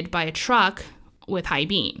tailgated by a truck with high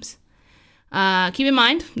beams. Keep in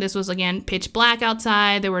mind, this was, again, pitch black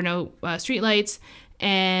outside. There were no streetlights.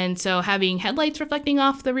 And so having headlights reflecting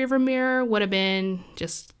off the rearview mirror would have been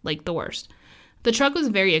just like the worst. The truck was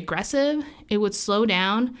very aggressive. It would slow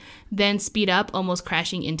down, then speed up, almost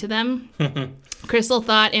crashing into them. Crystal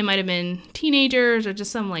thought it might have been teenagers or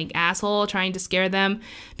just some like asshole trying to scare them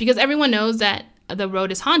because everyone knows that the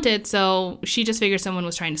road is haunted. So she just figured someone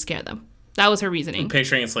was trying to scare them. That was her reasoning. I'm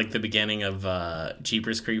picturing it's like the beginning of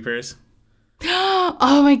Jeepers Creepers.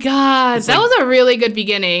 Oh my god, that was a really good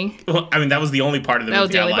beginning. Well, I mean, that was the only part of the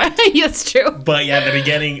movie I liked. Yeah, that's true. But yeah, the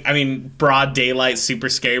beginning, I mean, broad daylight, super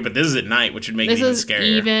scary, but this is at night, which would make it even scarier. This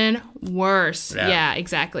is even worse. Yeah,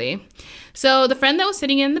 exactly. So the friend that was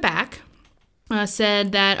sitting in the back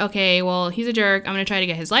said that, okay, well, he's a jerk. I'm going to try to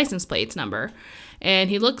get his license plates number.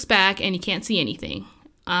 And he looks back and he can't see anything.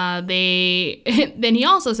 Then he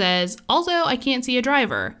also says, also, I can't see a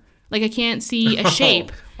driver. Like, I can't see a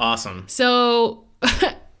shape. Awesome. So,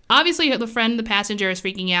 obviously, the passenger, is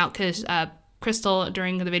freaking out because Crystal,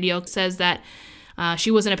 during the video, says that she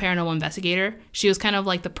wasn't a paranormal investigator. She was kind of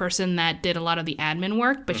like the person that did a lot of the admin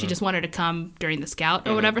work, but she just wanted to come during the scout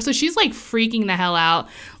or whatever. So, she's, like, freaking the hell out,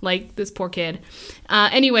 like this poor kid.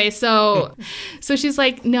 Anyway, so she's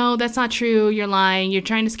like, no, that's not true. You're lying. You're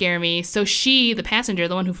trying to scare me. So, she, the passenger,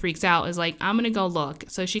 the one who freaks out, is like, I'm going to go look.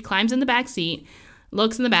 So, she climbs in the back seat,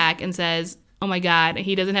 looks in the back, and says, oh my god,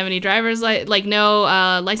 he doesn't have any driver's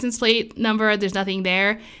no license plate number, there's nothing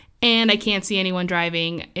there, and I can't see anyone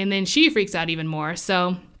driving. And then she freaks out even more.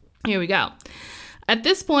 So here we go. At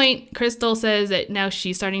this point, Crystal says that now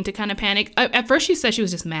she's starting to kind of panic. At first she said she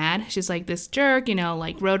was just mad. She's like, this jerk,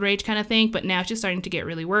 like road rage kind of thing, but now she's starting to get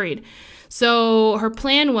really worried. So her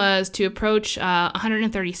plan was to approach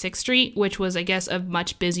 136th Street, which was, I guess, a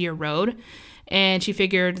much busier road. And she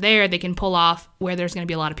figured there they can pull off where there's going to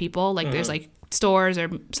be a lot of people. Like there's like stores or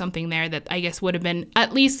something there that I guess would have been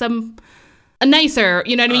at least a nicer,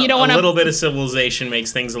 you know what I mean? You don't want a little bit of civilization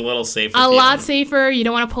makes things a little safer. A lot safer. You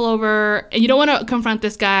don't want to pull over. You don't want to confront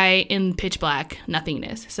this guy in pitch black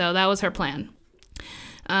nothingness. So that was her plan.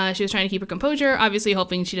 She was trying to keep her composure, obviously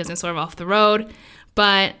hoping she doesn't swerve off the road.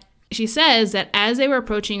 But she says that as they were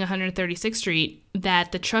approaching 136th Street,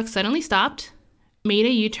 that the truck suddenly stopped, made a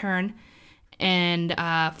U-turn, and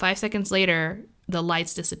 5 seconds later, the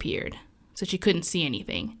lights disappeared. So she couldn't see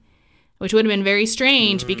anything, which would have been very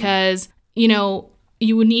strange because,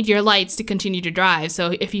 you would need your lights to continue to drive.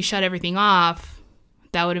 So if you shut everything off,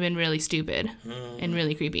 that would have been really stupid and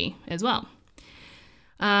really creepy as well.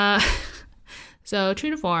 So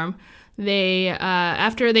true to form, they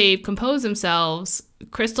after they composed themselves,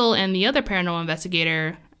 Crystal and the other paranormal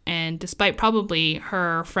investigator, and despite probably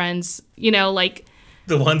her friends,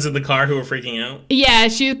 the ones in the car who were freaking out? Yeah,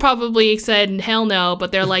 she probably said, hell no,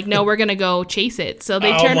 but they're like, no, we're going to go chase it. So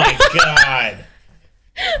they turned around. Oh, my God.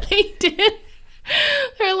 They did.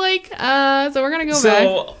 They're like, so we're going to go back.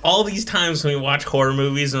 So all these times when we watch horror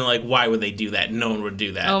movies and we're like, why would they do that? No one would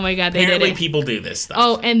do that. Oh, my God, they Apparently did it. People do this stuff.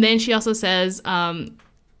 Oh, and then she also says,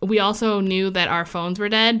 we also knew that our phones were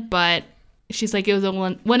dead, but she's like, it was a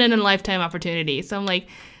one-in-a-lifetime opportunity. So I'm like,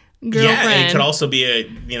 girlfriend. Yeah, it could also be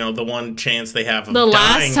the one chance they have of the dying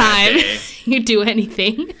last time that day. you do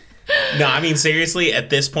anything. No, I mean, seriously, at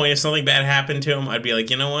this point, if something bad happened to him, I'd be like,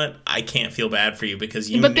 you know what? I can't feel bad for you because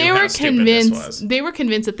you knew how stupid this was. They were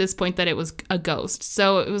convinced at this point that it was a ghost.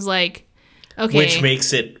 So it was like, okay. Which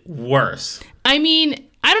makes it worse. I mean,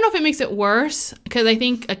 I don't know if it makes it worse, because I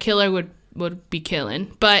think a killer would be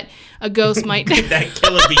killing, but a ghost might... That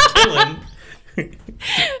killer be killing.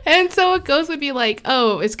 And so a ghost would be like,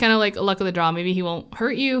 oh, it's kind of like a luck of the draw. Maybe he won't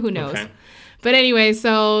hurt you. Who knows? Okay. But anyway,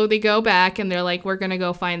 so they go back and they're like, we're going to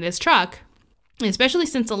go find this truck. And especially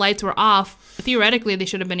since the lights were off, theoretically, they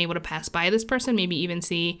should have been able to pass by this person, maybe even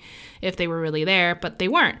see if they were really there, but they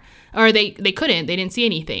weren't. Or they couldn't. They didn't see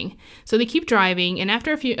anything. So they keep driving, and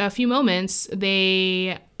after a few moments,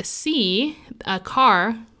 they see a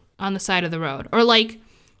car on the side of the road, or like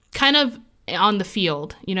kind of on the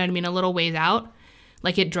field, you know what I mean, a little ways out.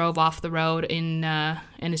 Like it drove off the road and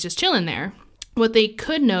it's just chilling there. What they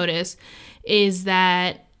could notice is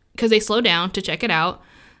that, because they slowed down to check it out,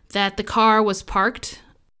 that the car was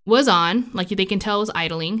on, like they can tell it was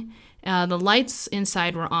idling. The lights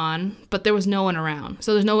inside were on, but there was no one around.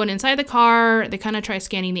 So there's no one inside the car. They kind of try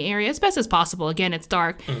scanning the area as best as possible. Again, it's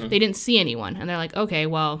dark. Mm-hmm. They didn't see anyone. And they're like, okay,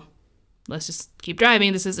 well, let's just keep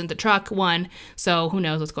driving. This isn't the truck one, so who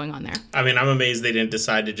knows what's going on there. I mean, I'm amazed they didn't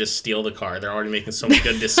decide to just steal the car. They're already making so many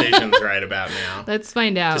good decisions right about now. Let's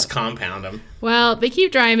find out. Just compound them. Well, they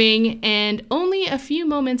keep driving, and only a few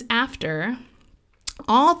moments after,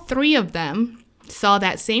 all three of them saw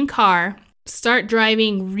that same car start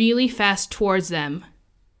driving really fast towards them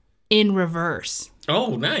in reverse.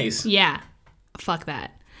 Oh, nice. Yeah. Fuck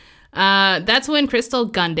that. That's when Crystal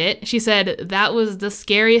gunned it. She said that was the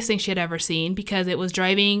scariest thing she had ever seen, because it was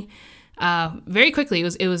driving very quickly.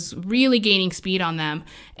 It was really gaining speed on them.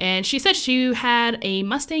 And she said she had a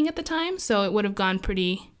Mustang at the time, so it would have gone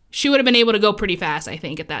she would have been able to go pretty fast, I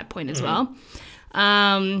think, at that point as well.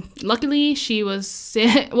 Luckily, she was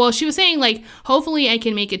saying, like, hopefully I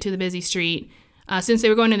can make it to the busy street. Since they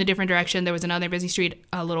were going in a different direction, there was another busy street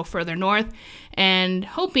a little further north, and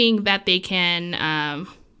hoping that they can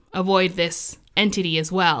avoid this entity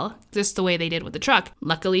as well, just the way they did with the truck.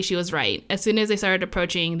 Luckily, she was right. As soon as they started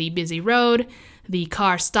approaching the busy road, the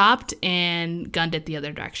car stopped and gunned it the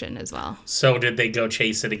other direction as well. So did they go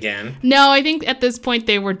chase it again? No, I think at this point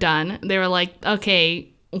they were done. They were like, okay,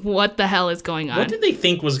 what the hell is going on? What did they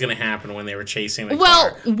think was going to happen when they were chasing the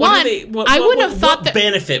car? Well, I wouldn't have thought what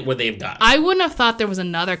benefit would they have gotten? I wouldn't have thought there was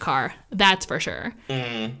another car. That's for sure.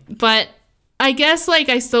 But I guess, like,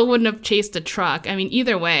 I still wouldn't have chased a truck. I mean,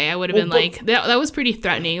 either way, I would have been like, that was pretty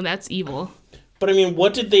threatening. That's evil. But I mean,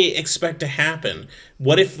 what did they expect to happen?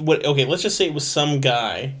 Okay, let's just say it was some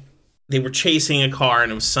guy. They were chasing a car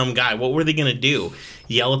and it was some guy. What were they going to do?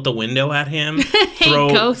 Yell at the window at him?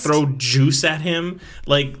 throw juice at him?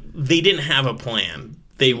 Like, they didn't have a plan.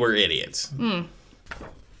 They were idiots.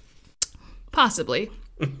 Possibly.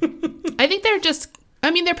 I think they're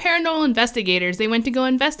paranormal investigators. They went to go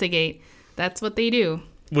investigate. That's what they do.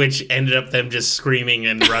 Which ended up them just screaming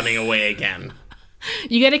and running away again.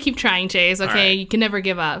 You got to keep trying, Chase, okay? Right. You can never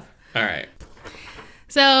give up. All right.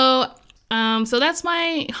 So that's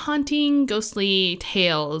my haunting, ghostly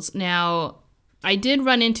tales. Now, I did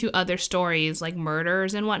run into other stories like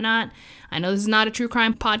murders and whatnot. I know this is not a true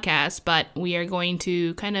crime podcast, but we are going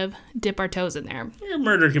to kind of dip our toes in there. Yeah,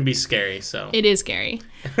 murder can be scary, so. It is scary.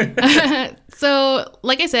 So,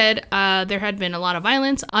 like I said, there had been a lot of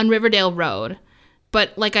violence on Riverdale Road.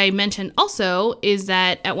 But like I mentioned also, is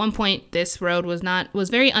that at one point this road was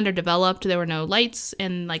very underdeveloped. There were no lights,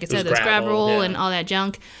 and like I said, there's gravel and all that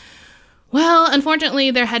junk. Well, unfortunately,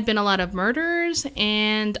 there had been a lot of murders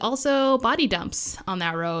and also body dumps on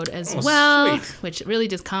that road as well, sweet. Which really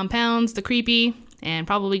just compounds the creepy and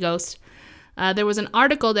probably ghost. There was an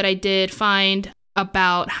article that I did find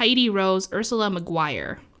about Heidi Rose Ursula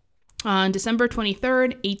McGuire. On December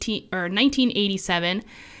 23rd, 1987,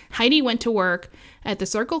 Heidi went to work at the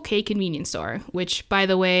Circle K convenience store, which, by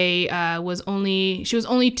the way, she was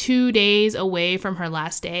only 2 days away from her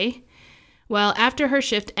last day. Well, after her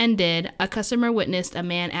shift ended, a customer witnessed a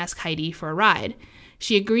man ask Heidi for a ride.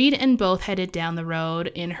 She agreed and both headed down the road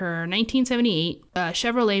in her 1978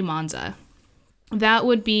 Chevrolet Monza. That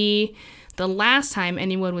would be the last time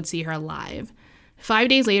anyone would see her alive. 5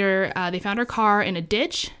 days later, they found her car in a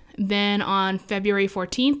ditch. Then on February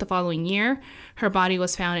 14th, the following year, her body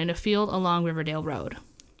was found in a field along Riverdale Road.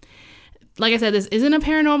 Like I said, this isn't a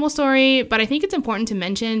paranormal story, but I think it's important to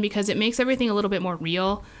mention because it makes everything a little bit more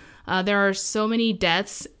real. There are so many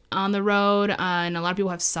deaths on the road, and a lot of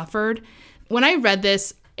people have suffered. When I read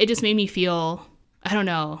this, it just made me feel, I don't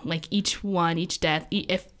know, like each death,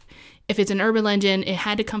 if it's an urban legend, it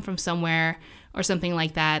had to come from somewhere or something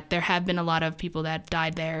like that. There have been a lot of people that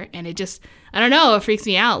died there, and it just, I don't know, it freaks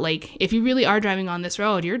me out. Like, if you really are driving on this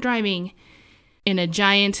road, you're driving in a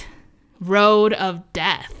giant road of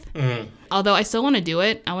death. Mm-hmm. Although I still want to do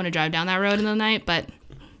it. I want to drive down that road in the night, but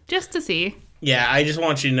just to see. Yeah, I just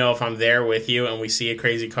want you to know if I'm there with you and we see a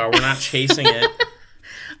crazy car, we're not chasing it.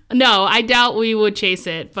 No, I doubt we would chase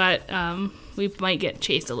it, but we might get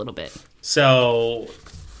chased a little bit. So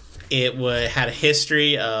it had a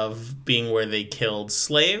history of being where they killed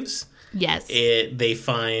slaves. Yes. They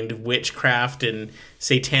find witchcraft and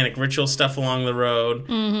satanic ritual stuff along the road.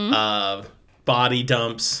 Mm-hmm. Body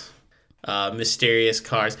dumps. Mysterious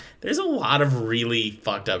cars. There's a lot of really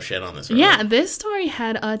fucked up shit on this road. Yeah, this story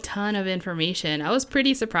had a ton of information. I was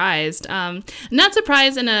pretty surprised. Not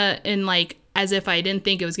surprised in like as if I didn't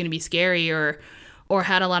think it was going to be scary or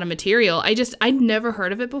had a lot of material. I'd never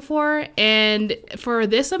heard of it before, and for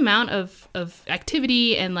this amount of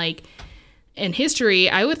activity and like and history,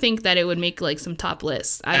 I would think that it would make like some top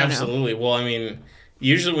lists. I don't know. Absolutely. Well, I mean,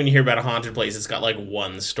 usually when you hear about a haunted place, it's got like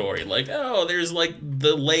one story. Like, oh, there's like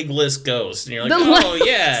the legless ghost. And you're like, oh,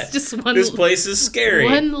 yeah, just one, this place is scary.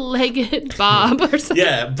 One-legged Bob or something.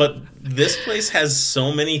 Yeah, but this place has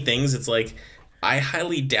so many things. It's like, I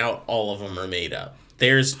highly doubt all of them are made up.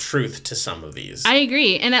 There's truth to some of these. I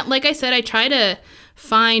agree. And like I said, I try to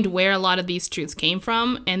find where a lot of these truths came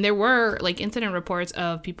from. And there were like incident reports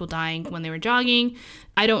of people dying when they were jogging.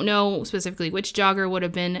 I don't know specifically which jogger would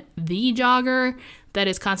have been the jogger that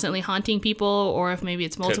is constantly haunting people, or if maybe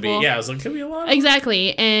it's multiple. Could be, yeah, it could be a lot.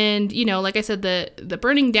 Exactly. And, you know, like I said, the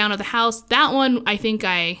burning down of the house, that one I think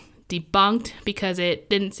I debunked because it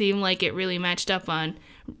didn't seem like it really matched up on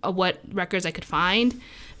what records I could find.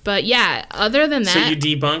 But yeah, other than that. So you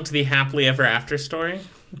debunked the happily ever after story?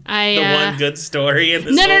 The one good story in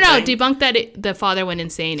this No. thing? Debunked that the father went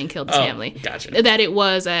insane and killed his family. Gotcha. That it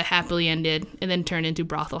was a happily ended and then turned into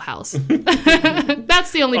brothel house. That's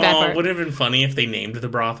the only bad part. Would it have been funny if they named the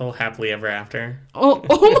brothel Happily Ever After? Oh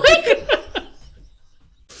my God.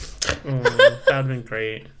 That would have been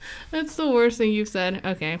great. That's the worst thing you've said.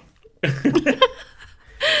 Okay.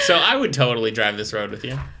 So I would totally drive this road with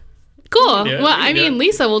you. Cool. Well, I mean,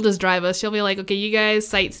 Lisa will just drive us. She'll be like, okay, you guys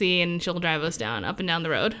sightsee, and she'll drive us up and down the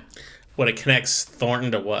road. What, it connects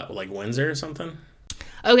Thornton to what? Like Windsor or something?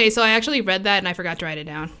 Okay, so I actually read that, and I forgot to write it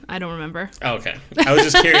down. I don't remember. Oh, okay. I was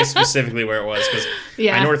just curious specifically where it was, because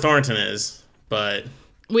I know where Thornton is, but...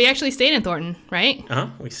 We actually stayed in Thornton, right? Uh-huh.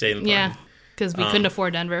 We stayed in Thornton. Yeah, because we couldn't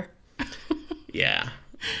afford Denver. Yeah.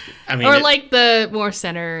 I mean... Or like the more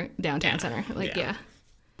downtown center. Like, yeah.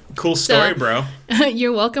 Cool story, bro.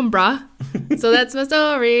 You're welcome, brah. So that's my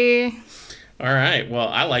story. All right. Well,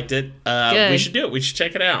 I liked it. We should do it. We should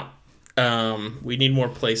check it out. We need more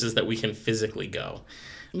places that we can physically go.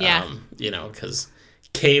 Yeah. You know, because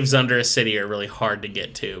caves under a city are really hard to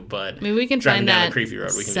get to. But maybe we can find down that the creepy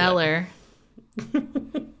road, we can cellar.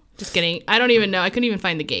 Just kidding. I don't even know. I couldn't even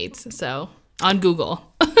find the gates. So on Google,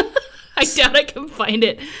 I doubt I can find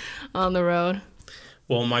it on the road.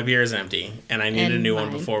 Well, my beer is empty, and I need a new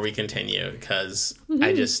one before we continue, because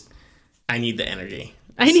I need the energy.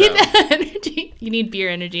 I need the energy. You need beer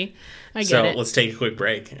energy. I get it. So let's take a quick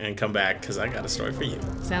break and come back, because I got a story for you.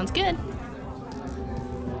 Sounds good.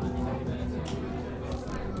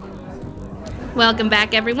 Welcome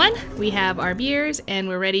back, everyone. We have our beers, and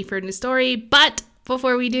we're ready for a new story. But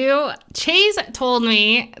before we do, Chase told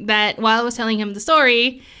me that while I was telling him the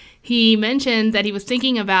story, he mentioned that he was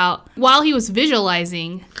thinking about, while he was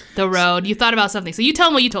visualizing the road, you thought about something. So you tell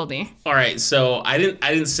him what you told me. All right. So I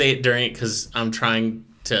didn't say it during it because I'm trying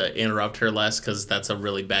to interrupt her less, because that's a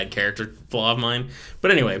really bad character flaw of mine.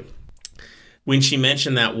 But anyway, when she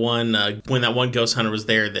mentioned that one, when that one ghost hunter was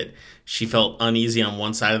there, that she felt uneasy on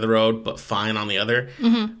one side of the road but fine on the other.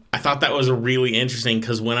 Mm-hmm. I thought that was really interesting,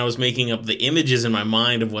 because when I was making up the images in my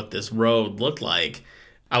mind of what this road looked like,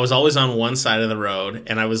 I was always on one side of the road,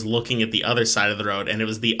 and I was looking at the other side of the road, and it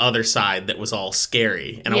was the other side that was all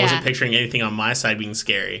scary. And I wasn't picturing anything on my side being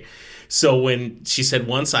scary. So when she said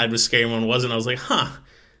one side was scary and one wasn't, I was like,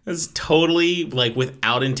 that's totally, like,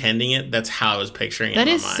 without intending it, that's how I was picturing it in my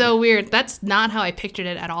mind. That is so weird. That's not how I pictured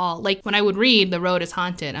it at all. Like, when I would read The Road is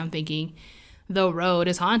Haunted, I'm thinking, the road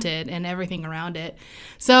is haunted and everything around it.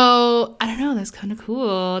 So, I don't know, that's kind of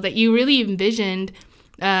cool that you really envisioned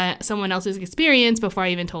someone else's experience before I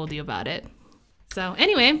even told you about it. So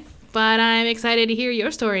anyway, but I'm excited to hear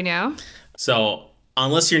your story now. So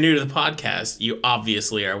unless you're new to the podcast, you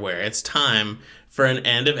obviously are aware it's time for an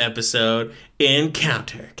end of episode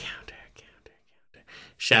encounter.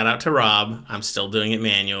 Shout out to Rob. I'm still doing it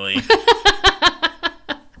manually.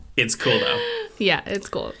 It's cool though. Yeah, it's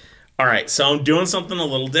cool. All right, so I'm doing something a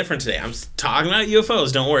little different today. I'm talking about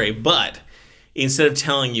UFOs, don't worry. But instead of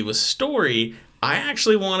telling you a story, I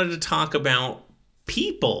actually wanted to talk about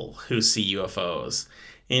people who see UFOs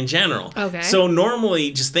in general. Okay. So normally,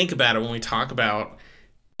 just think about it when we talk about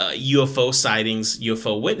UFO sightings,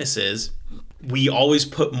 UFO witnesses, we always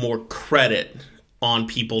put more credit on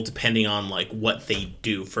people depending on like what they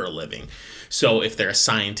do for a living. So if they're a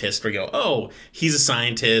scientist, we go, oh, he's a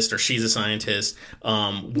scientist or she's a scientist.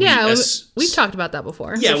 We've talked about that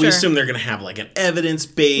before. Yeah, we assume they're going to have like an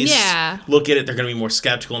evidence-based look at it. They're going to be more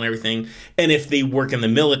skeptical and everything. And if they work in the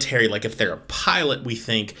military, like if they're a pilot, we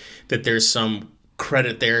think that there's some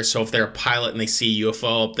credit there. So if they're a pilot and they see a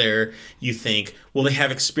UFO up there, you think, well, they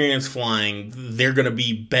have experience flying. They're going to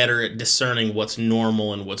be better at discerning what's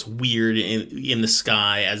normal and what's weird in the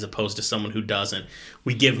sky as opposed to someone who doesn't.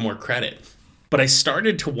 We give more credit. But I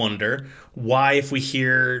started to wonder why, if we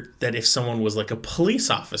hear that if someone was like a police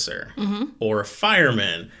officer or a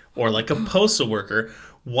fireman or like a postal worker,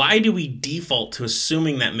 why do we default to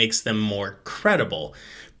assuming that makes them more credible?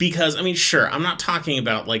 Because, I mean, sure, I'm not talking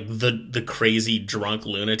about like the crazy drunk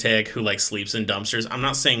lunatic who like sleeps in dumpsters. I'm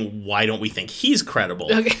not saying why don't we think he's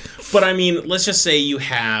credible. Okay. But I mean, let's just say you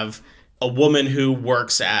have a woman who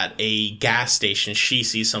works at a gas station. She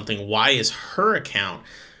sees something. Why is her account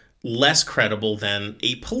less credible than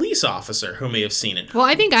a police officer who may have seen it? Well,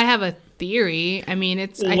 I think I have a theory. I mean,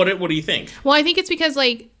 it's... Well, what do you think? Well, I think it's because,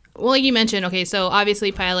 like you mentioned, okay, so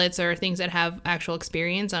obviously pilots are things that have actual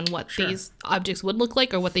experience on what these objects would look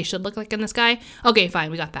like or what they should look like in the sky. Okay,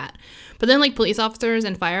 fine, we got that. But then, like, police officers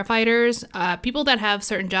and firefighters, people that have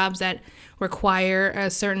certain jobs that require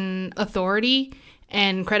a certain authority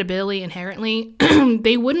and credibility inherently,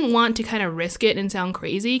 they wouldn't want to kind of risk it and sound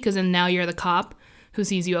crazy, because then now you're the cop who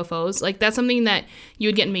sees UFOs. Like, that's something that you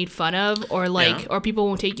would get made fun of, or like, or people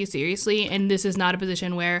won't take you seriously. And this is not a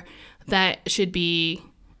position where that should be,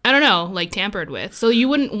 I don't know, like tampered with. So you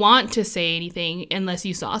wouldn't want to say anything unless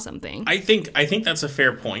you saw something. I think that's a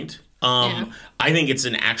fair point. I think it's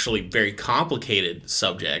an actually very complicated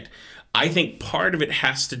subject. I think part of it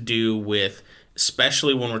has to do with,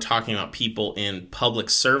 especially when we're talking about people in public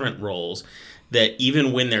servant roles, that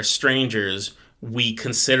even when they're strangers, we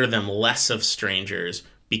consider them less of strangers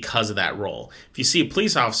because of that role. If you see a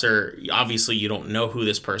police officer, obviously you don't know who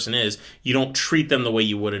this person is. You don't treat them the way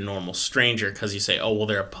you would a normal stranger because you say, oh, well,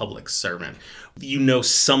 they're a public servant. You know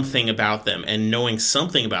something about them, and knowing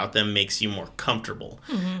something about them makes you more comfortable.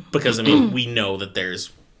 Because, I mean, we know that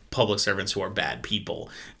there's public servants who are bad people,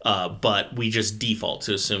 but we just default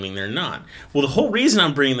to assuming they're not. Well, the whole reason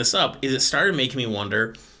I'm bringing this up is it started making me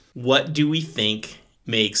wonder, what do we think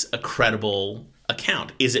makes a credible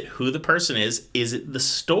account? Is it who the person is? Is it the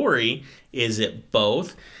story? Is it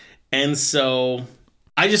both? And so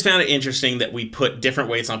I just found it interesting that we put different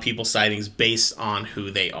weights on people's sightings based on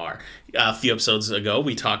who they are. A few episodes ago,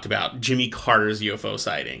 we talked about Jimmy Carter's UFO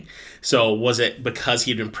sighting. So was it because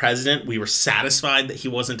he'd been president, we were satisfied that he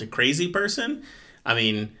wasn't a crazy person? I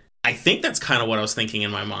mean, I think that's kind of what I was thinking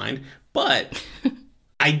in my mind. But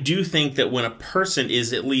I do think that when a person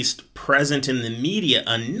is at least present in the media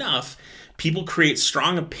enough, people create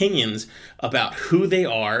strong opinions about who they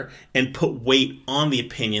are and put weight on the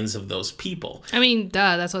opinions of those people. I mean,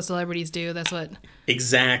 duh, that's what celebrities do. That's what...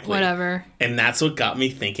 Exactly. Whatever. And that's what got me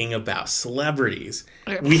thinking about celebrities.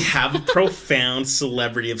 We have a profound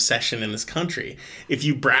celebrity obsession in this country. If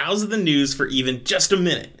you browse the news for even just a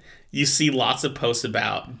minute, you see lots of posts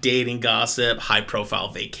about dating gossip,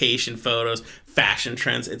 high-profile vacation photos, fashion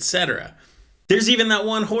trends, etc. There's even that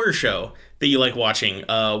one horror show that you like watching,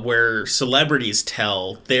 where celebrities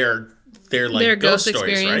tell their ghost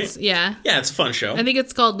stories, experience, right? Yeah. Yeah, it's a fun show. I think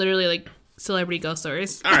it's called literally like Celebrity Ghost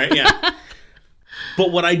Stories. All right, yeah.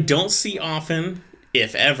 But what I don't see often,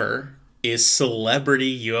 if ever, is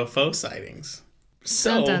celebrity UFO sightings.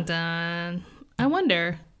 So, dun, dun, dun. I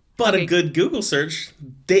wonder. But a good Google search,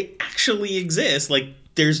 they actually exist. Like,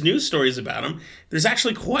 there's news stories about them. There's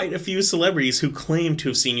actually quite a few celebrities who claim to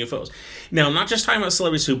have seen UFOs. Now, I'm not just talking about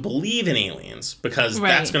celebrities who believe in aliens, because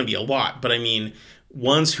that's going to be a lot. But I mean,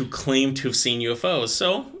 ones who claim to have seen UFOs.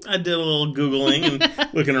 So I did a little Googling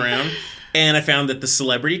and looking around. And I found that the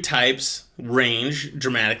celebrity types range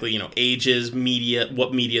dramatically. You know, ages, media,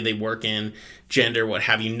 what media they work in, gender, what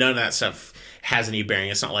have you. None of that stuff has any bearing.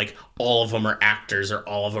 It's not like all of them are actors or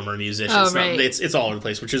all of them are musicians. It's all over the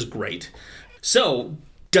place, which is great. So,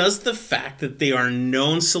 does the fact that they are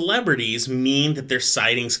known celebrities mean that their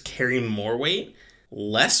sightings carry more weight,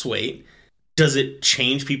 less weight? Does it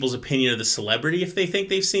change people's opinion of the celebrity if they think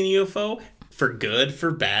they've seen a UFO? For good,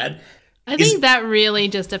 for bad? I think that really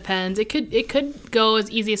just depends. It could go as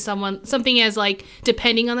easy as something as like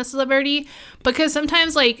depending on the celebrity, because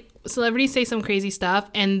sometimes like celebrities say some crazy stuff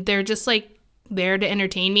and they're just like there to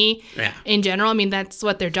entertain me in general. I mean, that's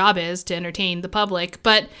what their job is, to entertain the public.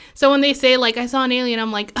 But so when they say, like, I saw an alien,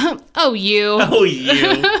 I'm like, oh, you. Oh,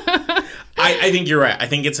 you. I think you're right. I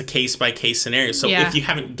think it's a case-by-case scenario. So if you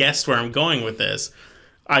haven't guessed where I'm going with this,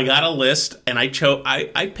 I got a list, and I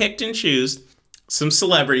picked and chose some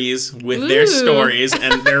celebrities with their stories,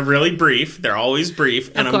 and they're really brief. They're always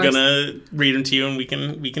brief, and I'm gonna read them to you, and we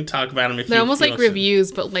can talk about them. If they're almost like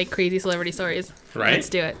reviews, but like crazy celebrity stories. Right? Let's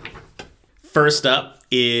do it. First up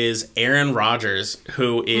is Aaron Rodgers,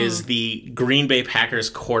 who is the Green Bay Packers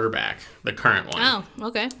quarterback, the current one. Oh,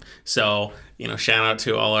 okay. So shout out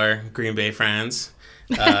to all our Green Bay friends.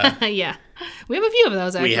 Yeah, we have a few of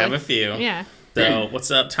those. Actually, we have a few. Yeah. So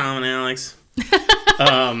what's up, Tom and Alex?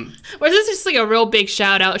 Or is this just like a real big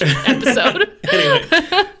shout out episode?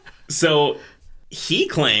 Anyway, so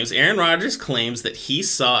Aaron Rodgers claims that he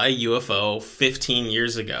saw a UFO 15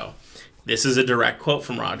 years ago. This is a direct quote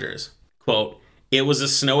from Rodgers. Quote, "It was a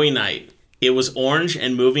snowy night. It was orange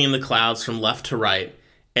and moving in the clouds from left to right.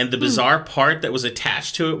 And the bizarre part that was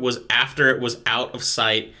attached to it was after it was out of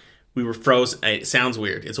sight, we were frozen." It sounds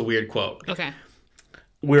weird. It's a weird quote. Okay.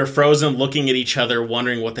 "We were frozen looking at each other,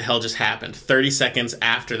 wondering what the hell just happened. 30 seconds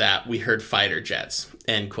after that, we heard fighter jets."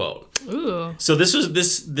 End quote. Ooh. So this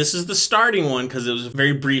is the starting one because it was a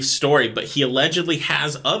very brief story, but he allegedly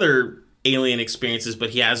has other alien experiences,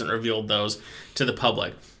 but he hasn't revealed those to the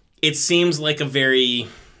public. It seems like a very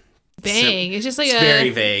vague. It's just like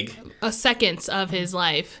very vague. A seconds of his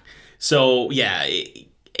life. So yeah,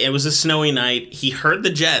 it was a snowy night. He heard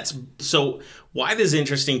the jets. So why this is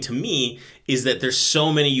interesting to me is that there's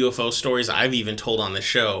so many UFO stories I've even told on the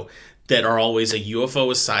show that are always a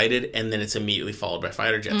UFO is sighted and then it's immediately followed by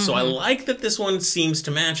fighter jets. Mm-hmm. So I like that this one seems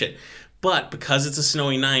to match it. But because it's a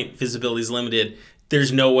snowy night, visibility is limited,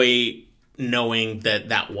 there's no way knowing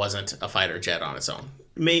that wasn't a fighter jet on its own.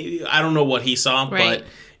 Maybe, I don't know what he saw, but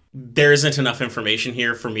there isn't enough information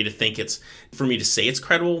here for me to say it's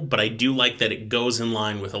credible, but I do like that it goes in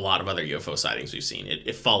line with a lot of other UFO sightings we've seen.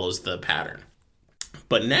 It follows the pattern.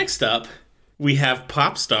 But next up, we have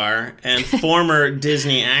pop star and former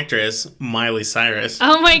Disney actress Miley Cyrus.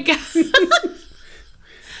 Oh my God.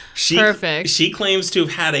 Perfect. She claims to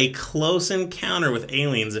have had a close encounter with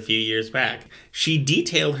aliens a few years back. She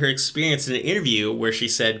detailed her experience in an interview where she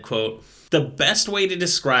said, quote, "The best way to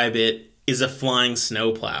describe it is a flying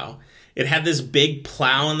snowplow. It had this big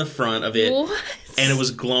plow in the front of it, and it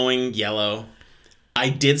was glowing yellow. I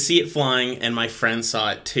did see it flying, and my friend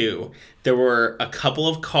saw it too. There were a couple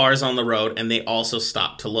of cars on the road, and they also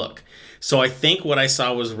stopped to look. So I think what I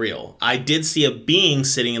saw was real. I did see a being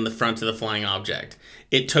sitting in the front of the flying object.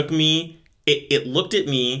 It looked at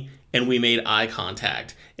me, and we made eye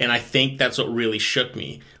contact. And I think that's what really shook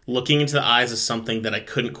me. Looking into the eyes of something that I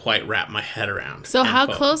couldn't quite wrap my head around." So how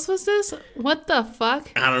close was this? What the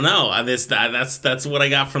fuck? I don't know. That's what I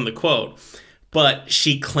got from the quote. But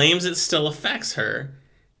she claims it still affects her,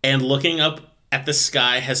 and looking up at the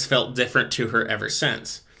sky has felt different to her ever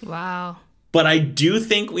since. Wow. But I do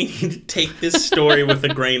think we need to take this story with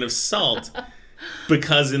a grain of salt,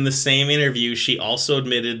 because in the same interview, she also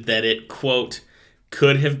admitted that it, quote,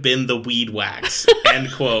 "could have been the weed wax,"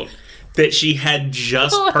 end quote, that she had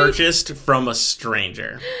just purchased from a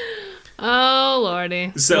stranger. Oh,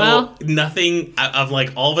 Lordy. So nothing of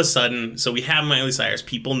like all of a sudden. So we have Miley Cyrus.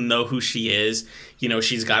 People know who she is.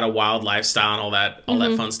 She's got a wild lifestyle and all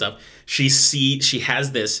that fun stuff. She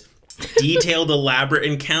has this detailed, elaborate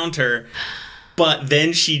encounter, but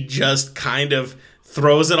then she just kind of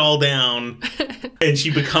throws it all down, and she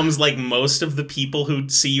becomes like most of the people who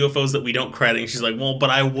see UFOs that we don't credit. And she's like, well, but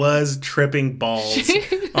I was tripping balls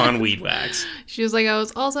on weed wax. She was like, I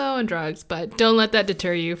was also on drugs, but don't let that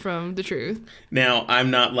deter you from the truth. Now, I'm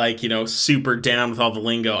not like, super down with all the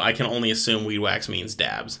lingo. I can only assume weed wax means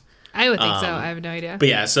dabs. I would think so. I have no idea. But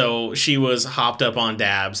yeah, so she was hopped up on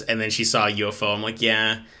dabs, and then she saw a UFO. I'm like,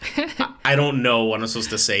 yeah, I don't know what I'm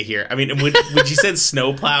supposed to say here. I mean, when she said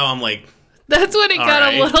snowplow, I'm like, that's when it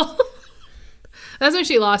got a little... That's when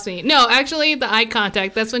she lost me. No, actually, the eye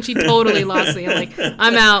contact, that's when she totally lost me. I'm like,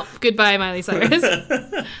 I'm out. Goodbye, Miley Cyrus.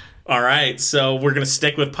 All right, so we're going to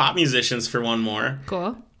stick with pop musicians for one more.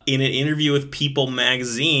 Cool. In an interview with People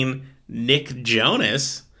magazine, Nick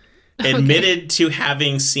Jonas admitted to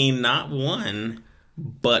having seen not one,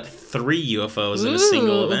 but 3 UFOs in a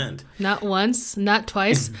single event. Not once, not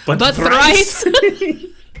twice, but thrice.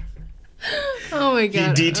 Oh my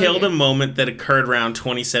God. He detailed a moment that occurred around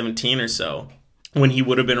 2017 or so, when he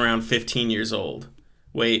would have been around 15 years old.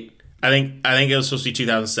 Wait, I think it was supposed to be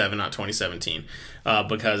 2007, not 2017.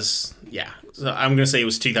 Because, yeah. So I'm going to say it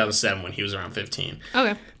was 2007 when he was around 15.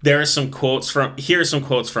 Okay. Here are some quotes from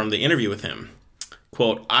the interview with him.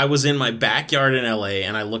 quote, I was in my backyard in LA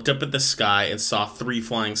and I looked up at the sky and saw 3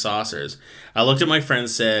 flying saucers. I looked at my friend and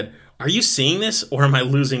said, are you seeing this or am I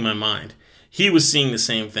losing my mind? He was seeing the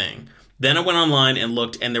same thing. Then I went online and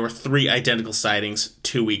looked, and there were 3 identical sightings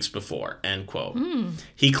 2 weeks before, end quote.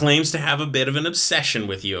 He claims to have a bit of an obsession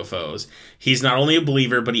with UFOs. He's not only a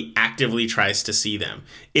believer, but he actively tries to see them.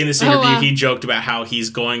 In this interview, he joked about how he's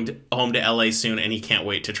going home to LA soon, and he can't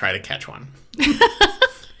wait to try to catch one.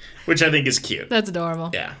 Which I think is cute. That's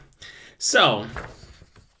adorable. Yeah. So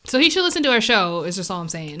he should listen to our show, is just all I'm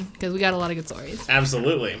saying, because we got a lot of good stories.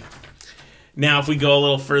 Absolutely. Now, if we go a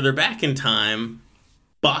little further back in time,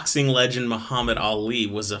 boxing legend Muhammad Ali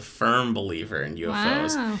was a firm believer in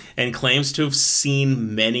UFOs and claims to have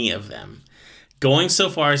seen many of them, going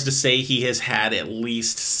so far as to say he has had at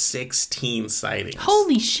least 16 sightings.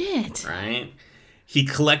 Holy shit. Right? He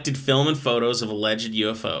collected film and photos of alleged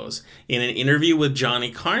UFOs. In an interview with Johnny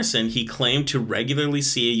Carson, he claimed to regularly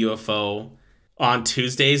see a UFO on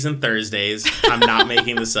Tuesdays and Thursdays. I'm not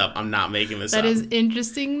making this up. That is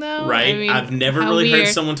interesting, though. Right? I mean, I've never really heard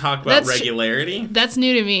someone talk about regularity. That's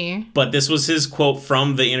new to me. But this was his quote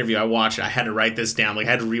from the interview. I watched it. I had to write this down. I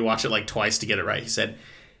had to rewatch it twice to get it right. He said,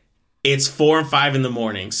 it's 4 and 5 in the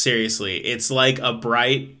morning. Seriously. It's like a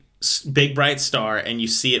big bright star, and you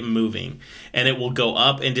see it moving, and it will go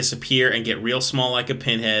up and disappear and get real small like a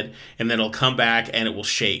pinhead, and then it'll come back and it will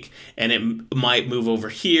shake, and it might move over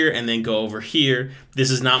here and then go over here.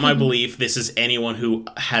 This is not my belief. This is anyone who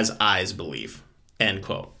has eyes belief, end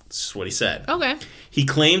quote. This is what he said. Okay. He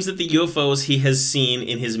claims that the UFOs he has seen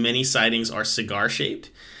in his many sightings are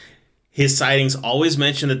cigar-shaped. His sightings always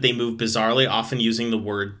mention that they move bizarrely, often using the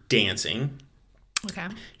word dancing. Okay.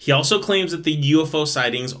 He also claims that the UFO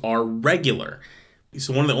sightings are regular. He's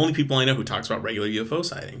one of the only people I know who talks about regular UFO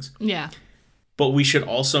sightings. Yeah. But we should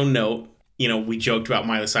also note, we joked about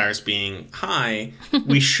Miley Cyrus being high.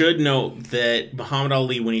 We should note that Muhammad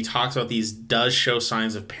Ali, when he talks about these, does show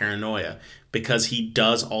signs of paranoia because he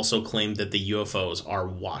does also claim that the UFOs are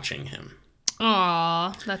watching him.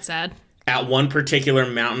 Aw, that's sad. At one particular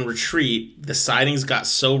mountain retreat, the sightings got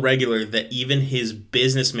so regular that even his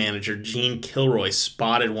business manager, Gene Kilroy,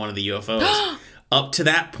 spotted one of the UFOs. Up to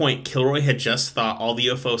that point, Kilroy had just thought all the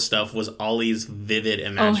UFO stuff was Ollie's vivid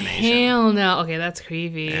imagination. Oh, hell no. Okay, that's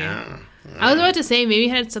creepy. Yeah. I was about to say, maybe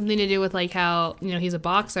it had something to do with, how, he's a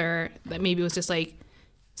boxer, that maybe it was just,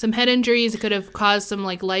 some head injuries. It could have caused some,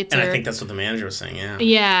 lights. And I think that's what the manager was saying, yeah.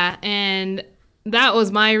 Yeah, and that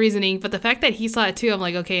was my reasoning, but the fact that he saw it too, I'm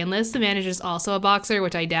like, okay, unless the manager's also a boxer,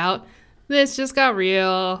 which I doubt, this just got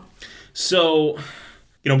real. So,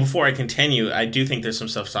 before I continue, I do think there's some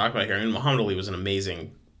stuff to talk about here. I mean, Muhammad Ali was an amazing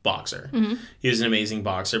boxer. Mm-hmm. He was an amazing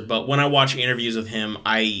boxer, but when I watch interviews with him,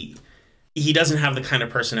 he doesn't have the kind of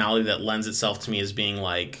personality that lends itself to me as being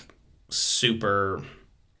super,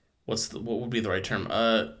 what would be the right term?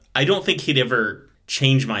 I don't think he'd ever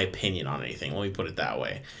change my opinion on anything, let me put it that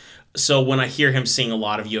way. So when I hear him seeing a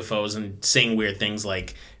lot of UFOs and saying weird things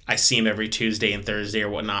like I see him every Tuesday and Thursday or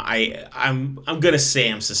whatnot, I'm gonna say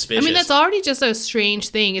I'm suspicious. I mean, that's already just a strange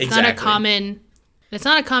thing. It's not a common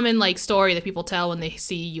story that people tell when they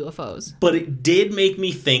see UFOs. But it did make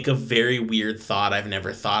me think of very weird thought I've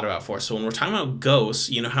never thought about before. So when we're talking about ghosts,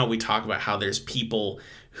 you know how we talk about how there's people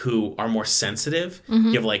who are more sensitive.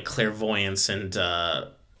 Mm-hmm. You have clairvoyance and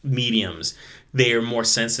mediums. They are more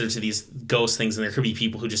sensitive to these ghost things, and there could be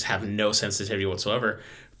people who just have no sensitivity whatsoever.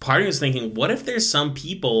 Part of me was thinking, what if there's some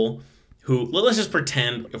people who, let's just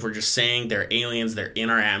pretend, if we're just saying they're aliens, they're in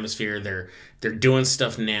our atmosphere, they're doing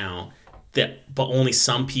stuff now, but only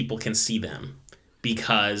some people can see them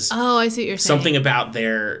because I see what you're saying. Something about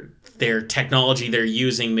their technology they're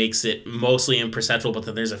using makes it mostly imperceptible, but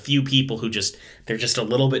then there's a few people who they're just a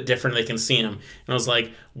little bit different, they can see him. And I was like,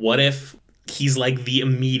 what if he's the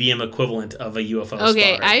medium equivalent of a UFO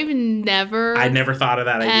okay, spotter? I never thought of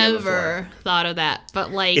that idea before. Thought of that, but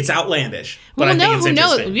it's outlandish. But I think it's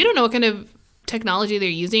interesting. We don't know what kind of technology they're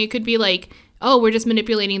using. It could be we're just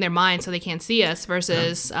manipulating their minds so they can't see us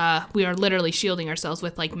versus we are literally shielding ourselves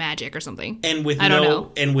with magic or something. And with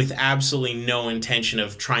and with absolutely no intention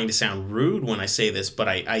of trying to sound rude when I say this, but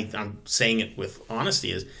I'm saying it with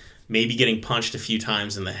honesty, is maybe getting punched a few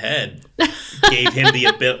times in the head gave him the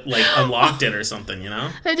ability, unlocked it or something,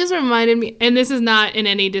 That just reminded me, and this is not in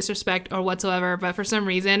any disrespect or whatsoever, but for some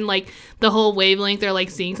reason, the whole wavelength, they're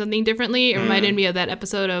seeing something differently. It reminded me of that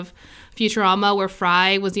episode of Futurama where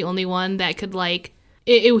Fry was the only one that could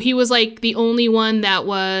he was the only one that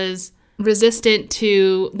was resistant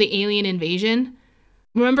to the alien invasion.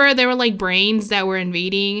 Remember, there were brains that were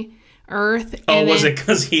invading Earth. Oh, was it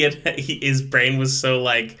because his brain was so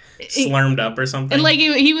like slurmed up or something? And like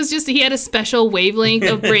he had a special wavelength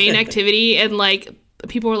of brain activity, and like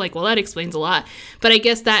people were like, well, that explains a lot. But I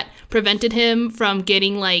guess that prevented him from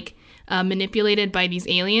getting like manipulated by these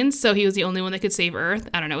aliens, so he was the only one that could save Earth.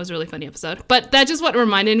 I don't know, it was a really funny episode. But that's just what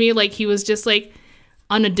reminded me, like he was just like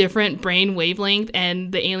on a different brain wavelength,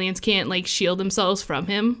 and the aliens can't like shield themselves from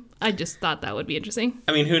him. I just thought that would be interesting.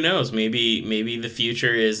 I mean, who knows? Maybe the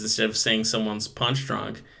future is, instead of saying someone's punch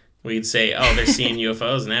drunk, we'd say, oh, they're seeing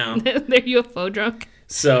UFOs now. They're UFO drunk.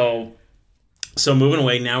 So moving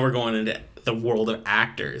away, now we're going into the world of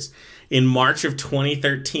actors. In March of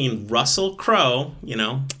 2013, Russell Crowe,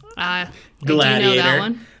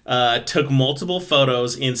 Gladiator, took multiple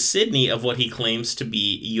photos in Sydney of what he claims to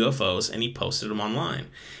be UFOs, and he posted them online.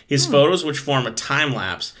 His photos, which form a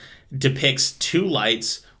time-lapse, depicts two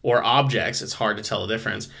lights or objects, it's hard to tell the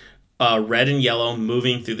difference, red and yellow,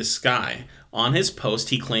 moving through the sky. On his post,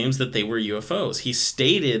 he claims that they were UFOs. He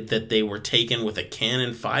stated that they were taken with a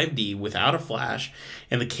Canon 5D without a flash,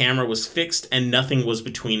 and the camera was fixed and nothing was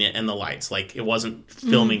between it and the lights. Like, it wasn't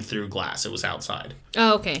filming through glass. It was outside.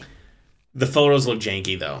 Oh, okay. The photos look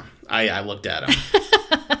janky, though. I looked at them.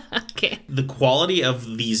 Okay. The quality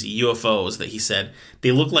of these UFOs that he said,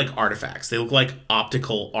 they look like artifacts. They look like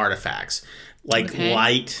optical artifacts. Like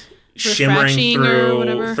light shimmering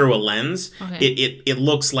through a lens. Okay. It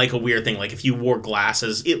looks like a weird thing. Like if you wore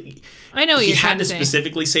glasses. I know what you're trying to say. He had to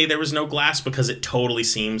specifically say there was no glass because it totally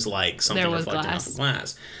seems like something reflecting off of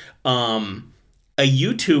glass. A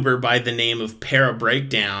YouTuber by the name of Para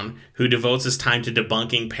Breakdown, who devotes his time to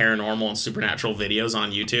debunking paranormal and supernatural videos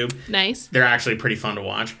on YouTube. Nice. They're actually pretty fun to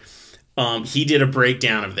watch. He did a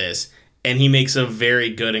breakdown of this, and he makes a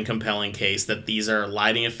very good and compelling case that these are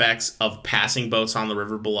lighting effects of passing boats on the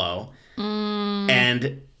river below,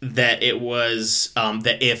 and that it was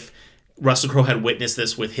that if Russell Crowe had witnessed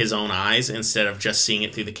this with his own eyes instead of just seeing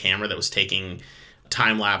it through the camera that was taking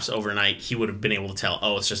time-lapse overnight, he would have been able to tell,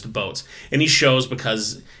 oh, it's just the boats. And he shows,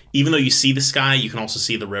 because even though you see the sky, you can also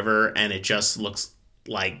see the river, and it just looks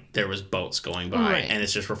like there was boats going by, and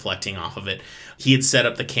it's just reflecting off of it. He had set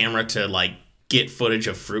up the camera to like get footage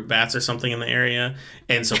of fruit bats or something in the area,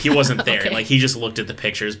 and so he wasn't there. Okay. Like, he just looked at the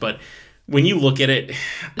pictures, but when you look at it,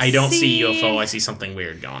 I don't see UFO. I see something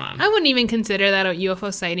weird going on. I wouldn't even consider that a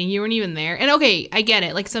UFO sighting. You weren't even there. And okay, I get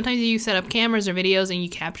it. Like, sometimes you set up cameras or videos and you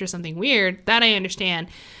capture something weird. That I understand.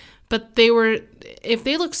 But if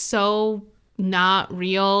they look so not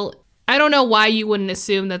real, I don't know why you wouldn't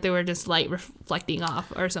assume that they were just light reflecting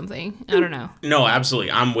off or something. I don't know. No,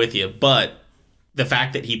 absolutely. I'm with you. But the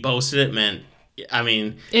fact that he posted it meant, I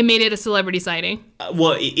mean... It made it a celebrity sighting.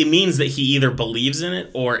 Well, it means that he either believes in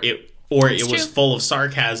it or it was full of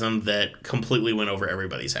sarcasm that completely went over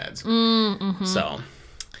everybody's heads. Mm-hmm. So,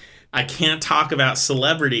 I can't talk about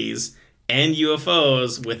celebrities and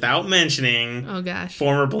UFOs without mentioning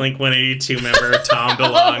former Blink-182 member Tom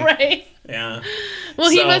DeLonge. Oh, right. Yeah. Well,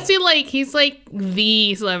 he must be like, he's like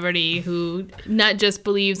the celebrity who not just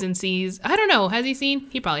believes and sees. I don't know. Has he seen?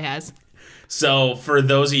 He probably has. So, for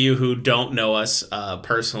those of you who don't know us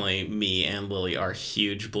personally, me and Lily are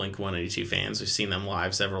huge Blink-182 fans. We've seen them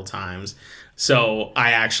live several times. So,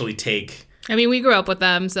 I actually take... I mean, we grew up with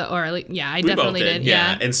them, so I definitely did.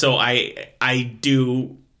 Yeah. And so, I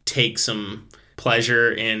do take some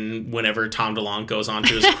pleasure in whenever Tom DeLonge goes on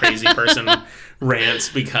to his crazy person rants,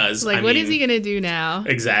 because... Like, what is he going to do now?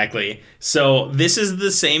 Exactly. So, this is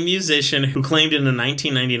the same musician who claimed in a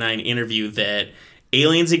 1999 interview that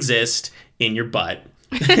aliens exist in your butt.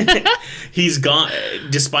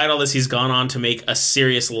 Despite all this, he's gone on to make a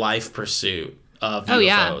serious life pursuit of UFOs.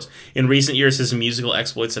 Yeah. In recent years, his musical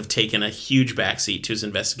exploits have taken a huge backseat to his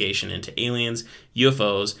investigation into aliens,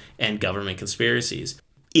 UFOs, and government conspiracies.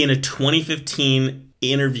 In a 2015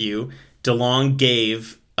 interview, DeLonge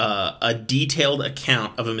gave a detailed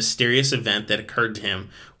account of a mysterious event that occurred to him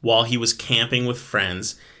while he was camping with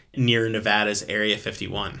friends near Nevada's Area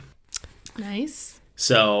 51. Nice.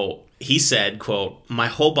 So he said, quote, "My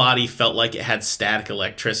whole body felt like it had static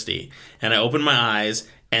electricity, and I opened my eyes,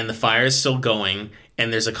 and the fire is still going,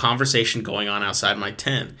 and there's a conversation going on outside my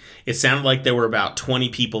tent. It sounded like there were about 20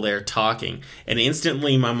 people there talking, and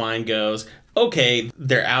instantly my mind goes, okay,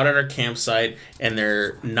 they're out at our campsite, and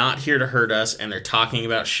they're not here to hurt us, and they're talking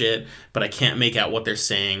about shit, but I can't make out what they're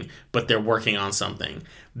saying, but they're working on something.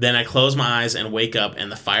 Then I close my eyes and wake up,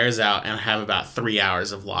 and the fire's out, and I have about 3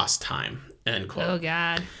 hours of lost time." End quote. Oh,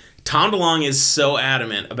 God. Tom DeLonge is so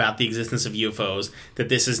adamant about the existence of UFOs that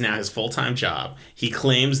this is now his full-time job. He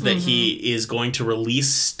claims that he is going to release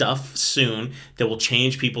stuff soon that will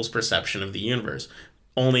change people's perception of the universe.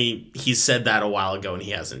 Only he said that a while ago and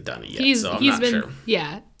he hasn't done it yet. So I'm not sure.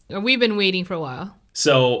 Yeah. We've been waiting for a while.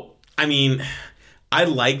 So, I mean, I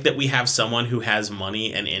like that we have someone who has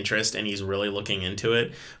money and interest and he's really looking into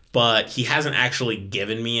it. But he hasn't actually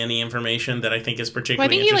given me any information that I think is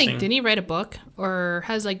particularly interesting. Didn't he write a book or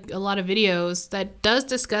has like a lot of videos that does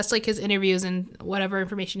discuss like his interviews and whatever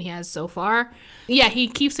information he has so far? Yeah, he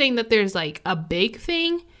keeps saying that there's like a big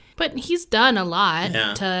thing, but he's done a lot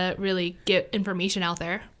to really get information out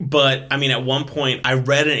there. But, I mean, at one point, I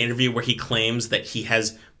read an interview where he claims that he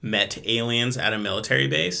has met aliens at a military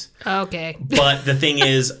base. Okay. But the thing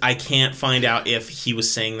is, I can't find out if he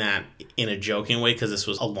was saying that in a joking way, because this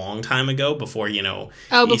was a long time ago before, you know.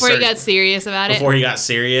 Oh, before he got serious about it? Before he got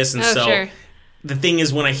serious. And sure. The thing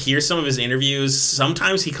is, when I hear some of his interviews,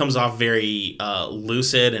 sometimes he comes off very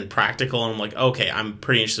lucid and practical, and I'm like, okay, I'm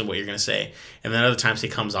pretty interested in what you're going to say. And then other times he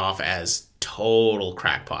comes off as total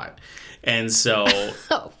crackpot. And so...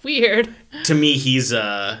 Oh, weird. To me, he's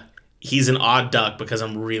an odd duck because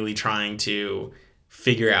I'm really trying to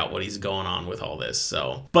figure out what he's going on with all this.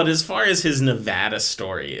 So, but as far as his Nevada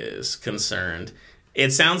story is concerned, it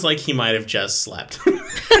sounds like he might have just slept.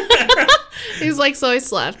 He's like, so I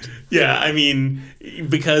slept. Yeah, I mean,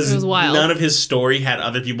 because it was wild. None of his story had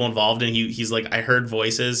other people involved, and he's like, I heard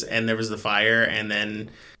voices, and there was the fire, and then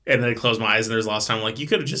I closed my eyes, and there's lost time. I'm like, you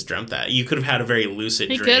could have just dreamt that. You could have had a very lucid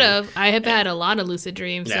dream. He could have. I have had a lot of lucid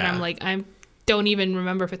dreams, and I'm like, I don't even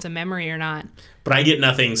remember if it's a memory or not. But I get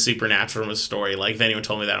nothing supernatural from his story. Like, if anyone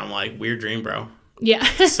told me that, I'm like, weird dream, bro. Yeah.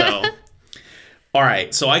 So, all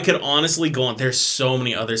right. So I could honestly go on. There's so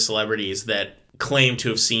many other celebrities that claim to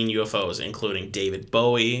have seen UFOs, including David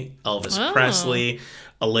Bowie, Elvis Presley,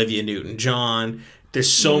 Olivia Newton-John.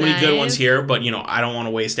 There's so many good ones here, but, you know, I don't want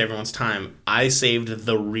to waste everyone's time. I saved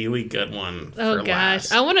the really good one for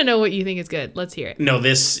last. I want to know what you think is good. Let's hear it. No,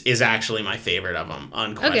 this is actually my favorite of them,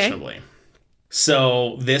 unquestionably. Okay.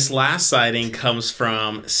 So this last sighting comes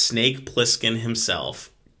from Snake Plissken himself,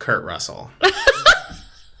 Kurt Russell.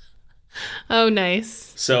 Oh,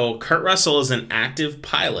 nice. So Kurt Russell is an active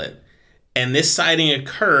pilot, and this sighting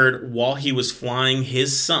occurred while he was flying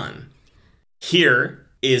his son. Here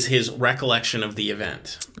is his recollection of the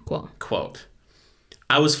event. Cool. Quote,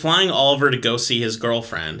 I was flying Oliver to go see his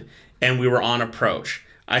girlfriend, and we were on approach.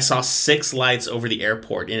 I saw 6 lights over the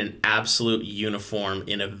airport in an absolute uniform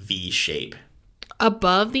in a V shape.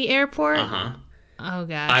 Above the airport? Uh-huh. Oh,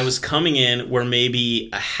 gosh. I was coming in, we're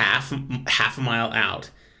maybe a half a mile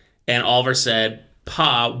out, and Oliver said,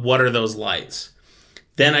 Pa, what are those lights?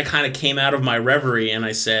 Then I kind of came out of my reverie, and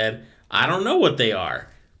I said, I don't know what they are.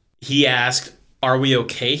 He asked, are we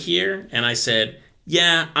okay here? And I said,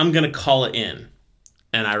 yeah, I'm going to call it in.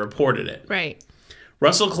 And I reported it. Right.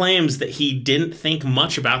 Russell claims that he didn't think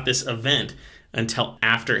much about this event until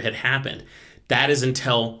after it had happened. That is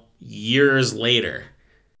until years later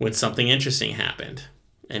when something interesting happened.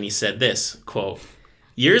 And he said this, quote,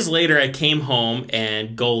 years later I came home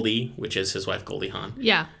and Goldie, which is his wife Goldie Hawn,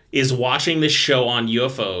 is watching this show on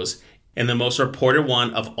UFOs, and the most reported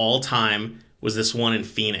one of all time was this one in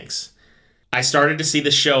Phoenix. I started to see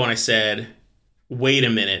the show and I said, wait a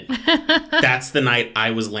minute, that's the night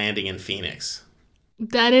I was landing in Phoenix.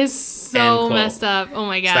 That is so messed up. Oh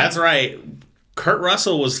my God. So that's right. Kurt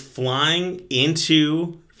Russell was flying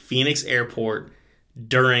into Phoenix Airport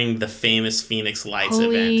during the famous Phoenix Lights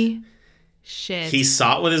event. Holy shit. He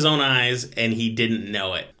saw it with his own eyes and he didn't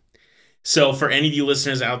know it. So for any of you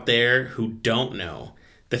listeners out there who don't know,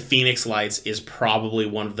 the Phoenix Lights is probably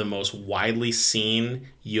one of the most widely seen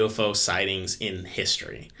UFO sightings in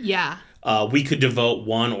history. Yeah. We could devote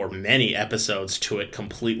one or many episodes to it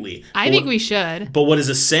completely. I think we should. But what has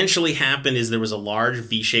essentially happened is there was a large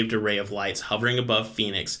V-shaped array of lights hovering above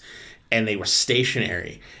Phoenix, and they were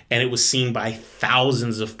stationary, and it was seen by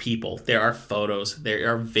thousands of people. There are photos,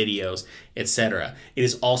 there are videos, etc. It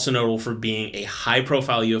is also notable for being a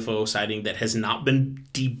high-profile UFO sighting that has not been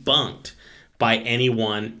debunked by any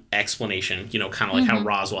one explanation, you know, kind of like how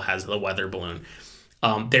Roswell has the weather balloon.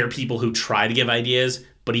 There are people who try to give ideas,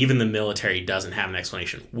 but even the military doesn't have an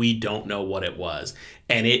explanation. We don't know what it was.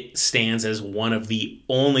 And it stands as one of the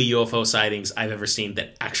only UFO sightings I've ever seen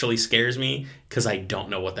that actually scares me because I don't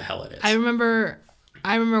know what the hell it is. I remember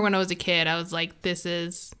when I was a kid, I was like, this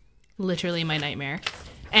is literally my nightmare.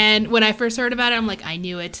 And when I first heard about it, I'm like, I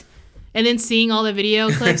knew it. And then seeing all the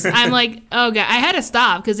video clips, I'm like, oh God, I had to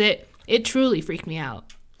stop because it truly freaked me out.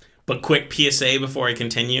 But quick PSA before I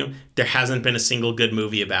continue, there hasn't been a single good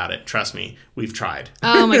movie about it. Trust me, we've tried.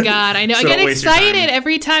 Oh my God, I know. So I get excited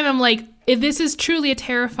every time. I'm like, if this is truly a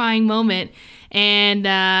terrifying moment, and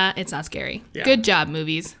it's not scary. Yeah. Good job,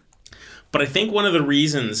 movies. But I think one of the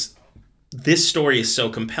reasons this story is so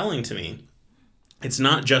compelling to me. It's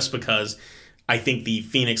not just because I think the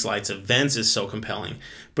Phoenix Lights events is so compelling,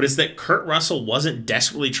 but it's that Kurt Russell wasn't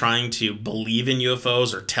desperately trying to believe in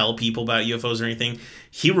UFOs or tell people about UFOs or anything.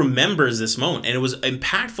 He remembers this moment, and it was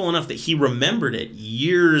impactful enough that he remembered it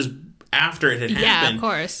years after it had happened. Yeah, of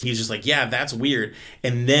course. He was just like, yeah, that's weird.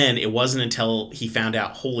 And then it wasn't until he found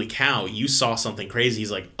out, holy cow, you saw something crazy.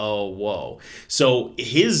 He's like, oh, whoa. So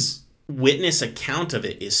his witness account of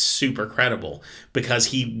it is super credible because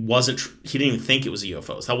he didn't even think it was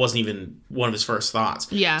UFOs. That wasn't even one of his first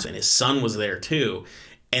thoughts. Yeah. And his son was there too.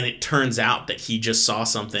 And it turns out that he just saw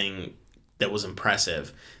something that was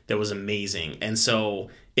impressive, that was amazing. And so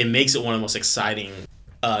it makes it one of the most exciting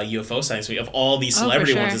UFO sightings. Of all these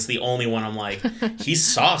celebrity ones, it's the only one I'm like, he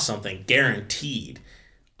saw something, guaranteed.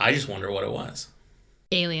 I just wonder what it was.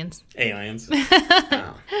 Aliens.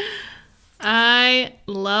 Wow. I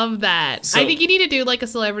love that. So, I think you need to do like a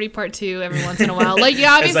celebrity part 2 every once in a while. Like,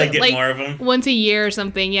 yeah, obviously, as I get like more of them. Once a year or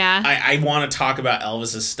something. Yeah. I want to talk about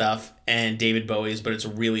Elvis's stuff and David Bowie's, but it's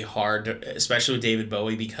really hard, especially with David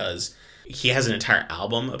Bowie, because he has an entire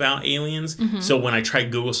album about aliens. Mm-hmm. So when I try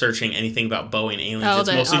Google searching anything about Bowie and aliens,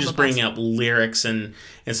 it's mostly just bringing up lyrics and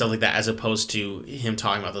stuff like that, as opposed to him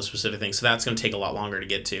talking about those specific things. So that's going to take a lot longer to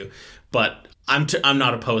get to. But I'm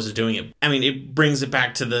not opposed to doing it. I mean, it brings it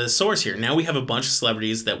back to the source here. Now we have a bunch of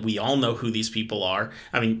celebrities that we all know who these people are.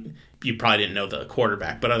 I mean, you probably didn't know the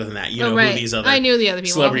quarterback, but other than that, you know who these other I knew the other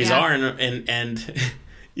people. Celebrities are, and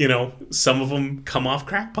you know, some of them come off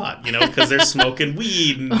crackpot, you know, because they're smoking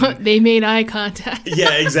weed. And, they made eye contact.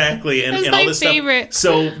 Yeah, exactly, and all this favorite.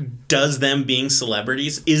 Stuff. So, does them being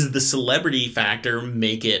celebrities, is the celebrity factor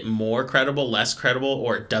make it more credible, less credible,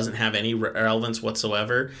 or it doesn't have any relevance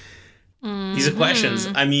whatsoever? Mm-hmm. These are questions.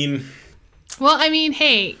 I mean... Well, I mean,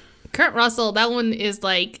 hey, Kurt Russell, that one is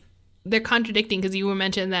like, they're contradicting, because you were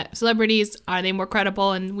mentioning that celebrities, are they more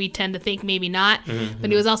credible? And we tend to think maybe not. Mm-hmm.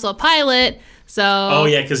 But he was also a pilot, so... Oh,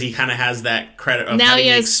 yeah, because he kind of has that credit of having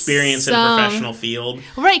the experience in a professional field.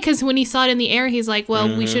 Right, because when he saw it in the air, he's like,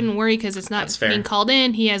 well, we shouldn't worry because it's not being called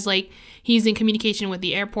in. He has like... He's in communication with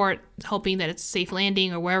the airport, hoping that it's a safe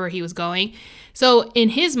landing or wherever he was going. So in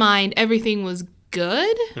his mind, everything was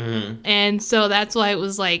good. Mm-hmm. And so that's why it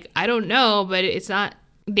was like, I don't know, but it's not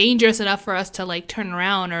dangerous enough for us to like turn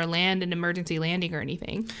around or land an emergency landing or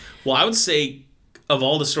anything. Well, I would say of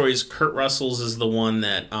all the stories, Kurt Russell's is the one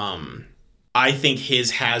that I think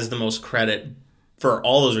his has the most credit for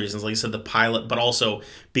all those reasons. Like I said, the pilot, but also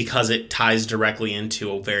because it ties directly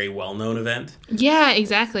into a very well-known event. Yeah,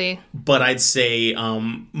 exactly. But I'd say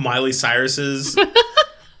Miley Cyrus's...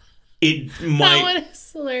 That one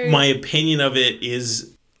is hilarious. My opinion of it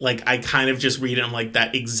is, like, I kind of just read it, I'm like,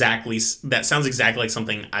 that sounds exactly like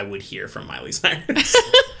something I would hear from Miley Cyrus.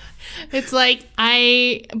 It's like,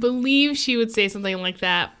 I believe she would say something like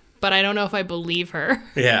that, but I don't know if I believe her.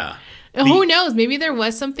 Yeah. Who knows? Maybe there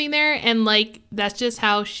was something there, and, like, that's just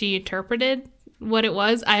how she interpreted what it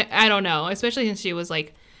was. I don't know, especially since she was,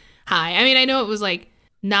 like, high. I mean, I know it was, like,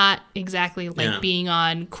 not exactly like being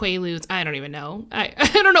on Quaaludes. I don't even know. I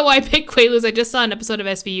don't know why I picked Quaaludes. I just saw an episode of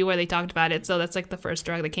SVU where they talked about it, so that's like the first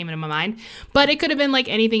drug that came into my mind. But it could have been like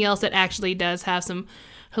anything else that actually does have some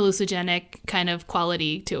hallucinogenic kind of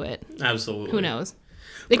quality to it. Absolutely. Who knows?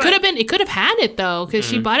 It could have had it though, because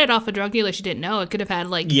she bought it off a drug dealer she didn't know. It could have had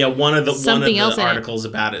like one of the articles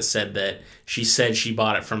about it said that she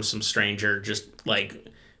bought it from some stranger just like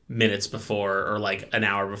minutes before or like an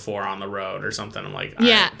hour before on the road or something. I'm like,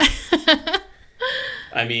 yeah. Right.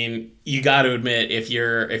 I mean, you got to admit, if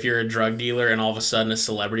you're a drug dealer and all of a sudden a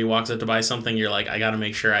celebrity walks up to buy something, you're like, I got to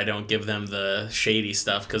make sure I don't give them the shady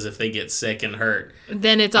stuff, because if they get sick and hurt,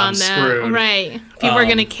 then it's on them. Right. People are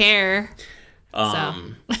gonna care.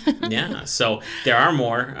 Yeah. So there are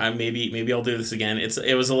more. Maybe I'll do this again.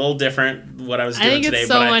 It was a little different what I was doing today,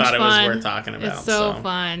 but I thought it was worth talking about. It's so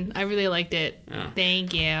fun. I really liked it. Yeah.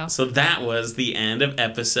 Thank you. So that was the end of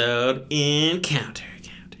episode Encounter.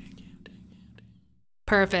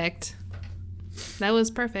 Perfect. That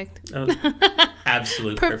was perfect. That was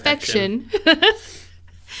absolute perfection.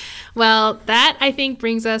 Well, that I think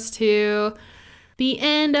brings us to the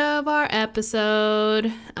end of our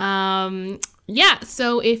episode. Yeah,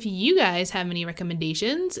 so if you guys have any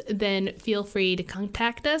recommendations, then feel free to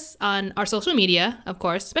contact us on our social media, of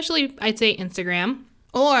course, especially I'd say Instagram.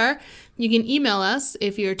 Or you can email us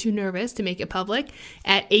if you're too nervous to make it public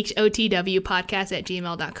at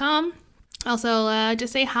hotwpodcast@gmail.com. Also,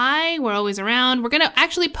 just say hi. We're always around. We're going to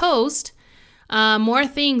actually post more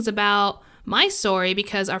things about my story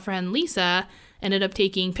because our friend Lisa ended up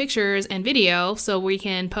taking pictures and video so we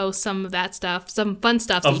can post some of that stuff, some fun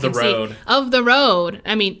stuff of the road. Of the road.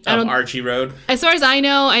 I mean, Archie Road. As far as I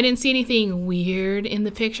know, I didn't see anything weird in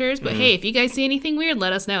the pictures, but hey, if you guys see anything weird,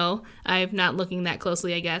 let us know. I'm not looking that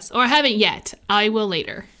closely, I guess, or I haven't yet. I will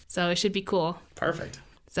later. So it should be cool. Perfect.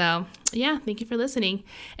 So, yeah, thank you for listening.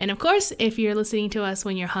 And of course, if you're listening to us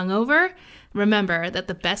when you're hungover, remember that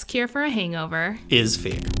the best cure for a hangover is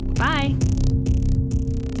fear. Bye.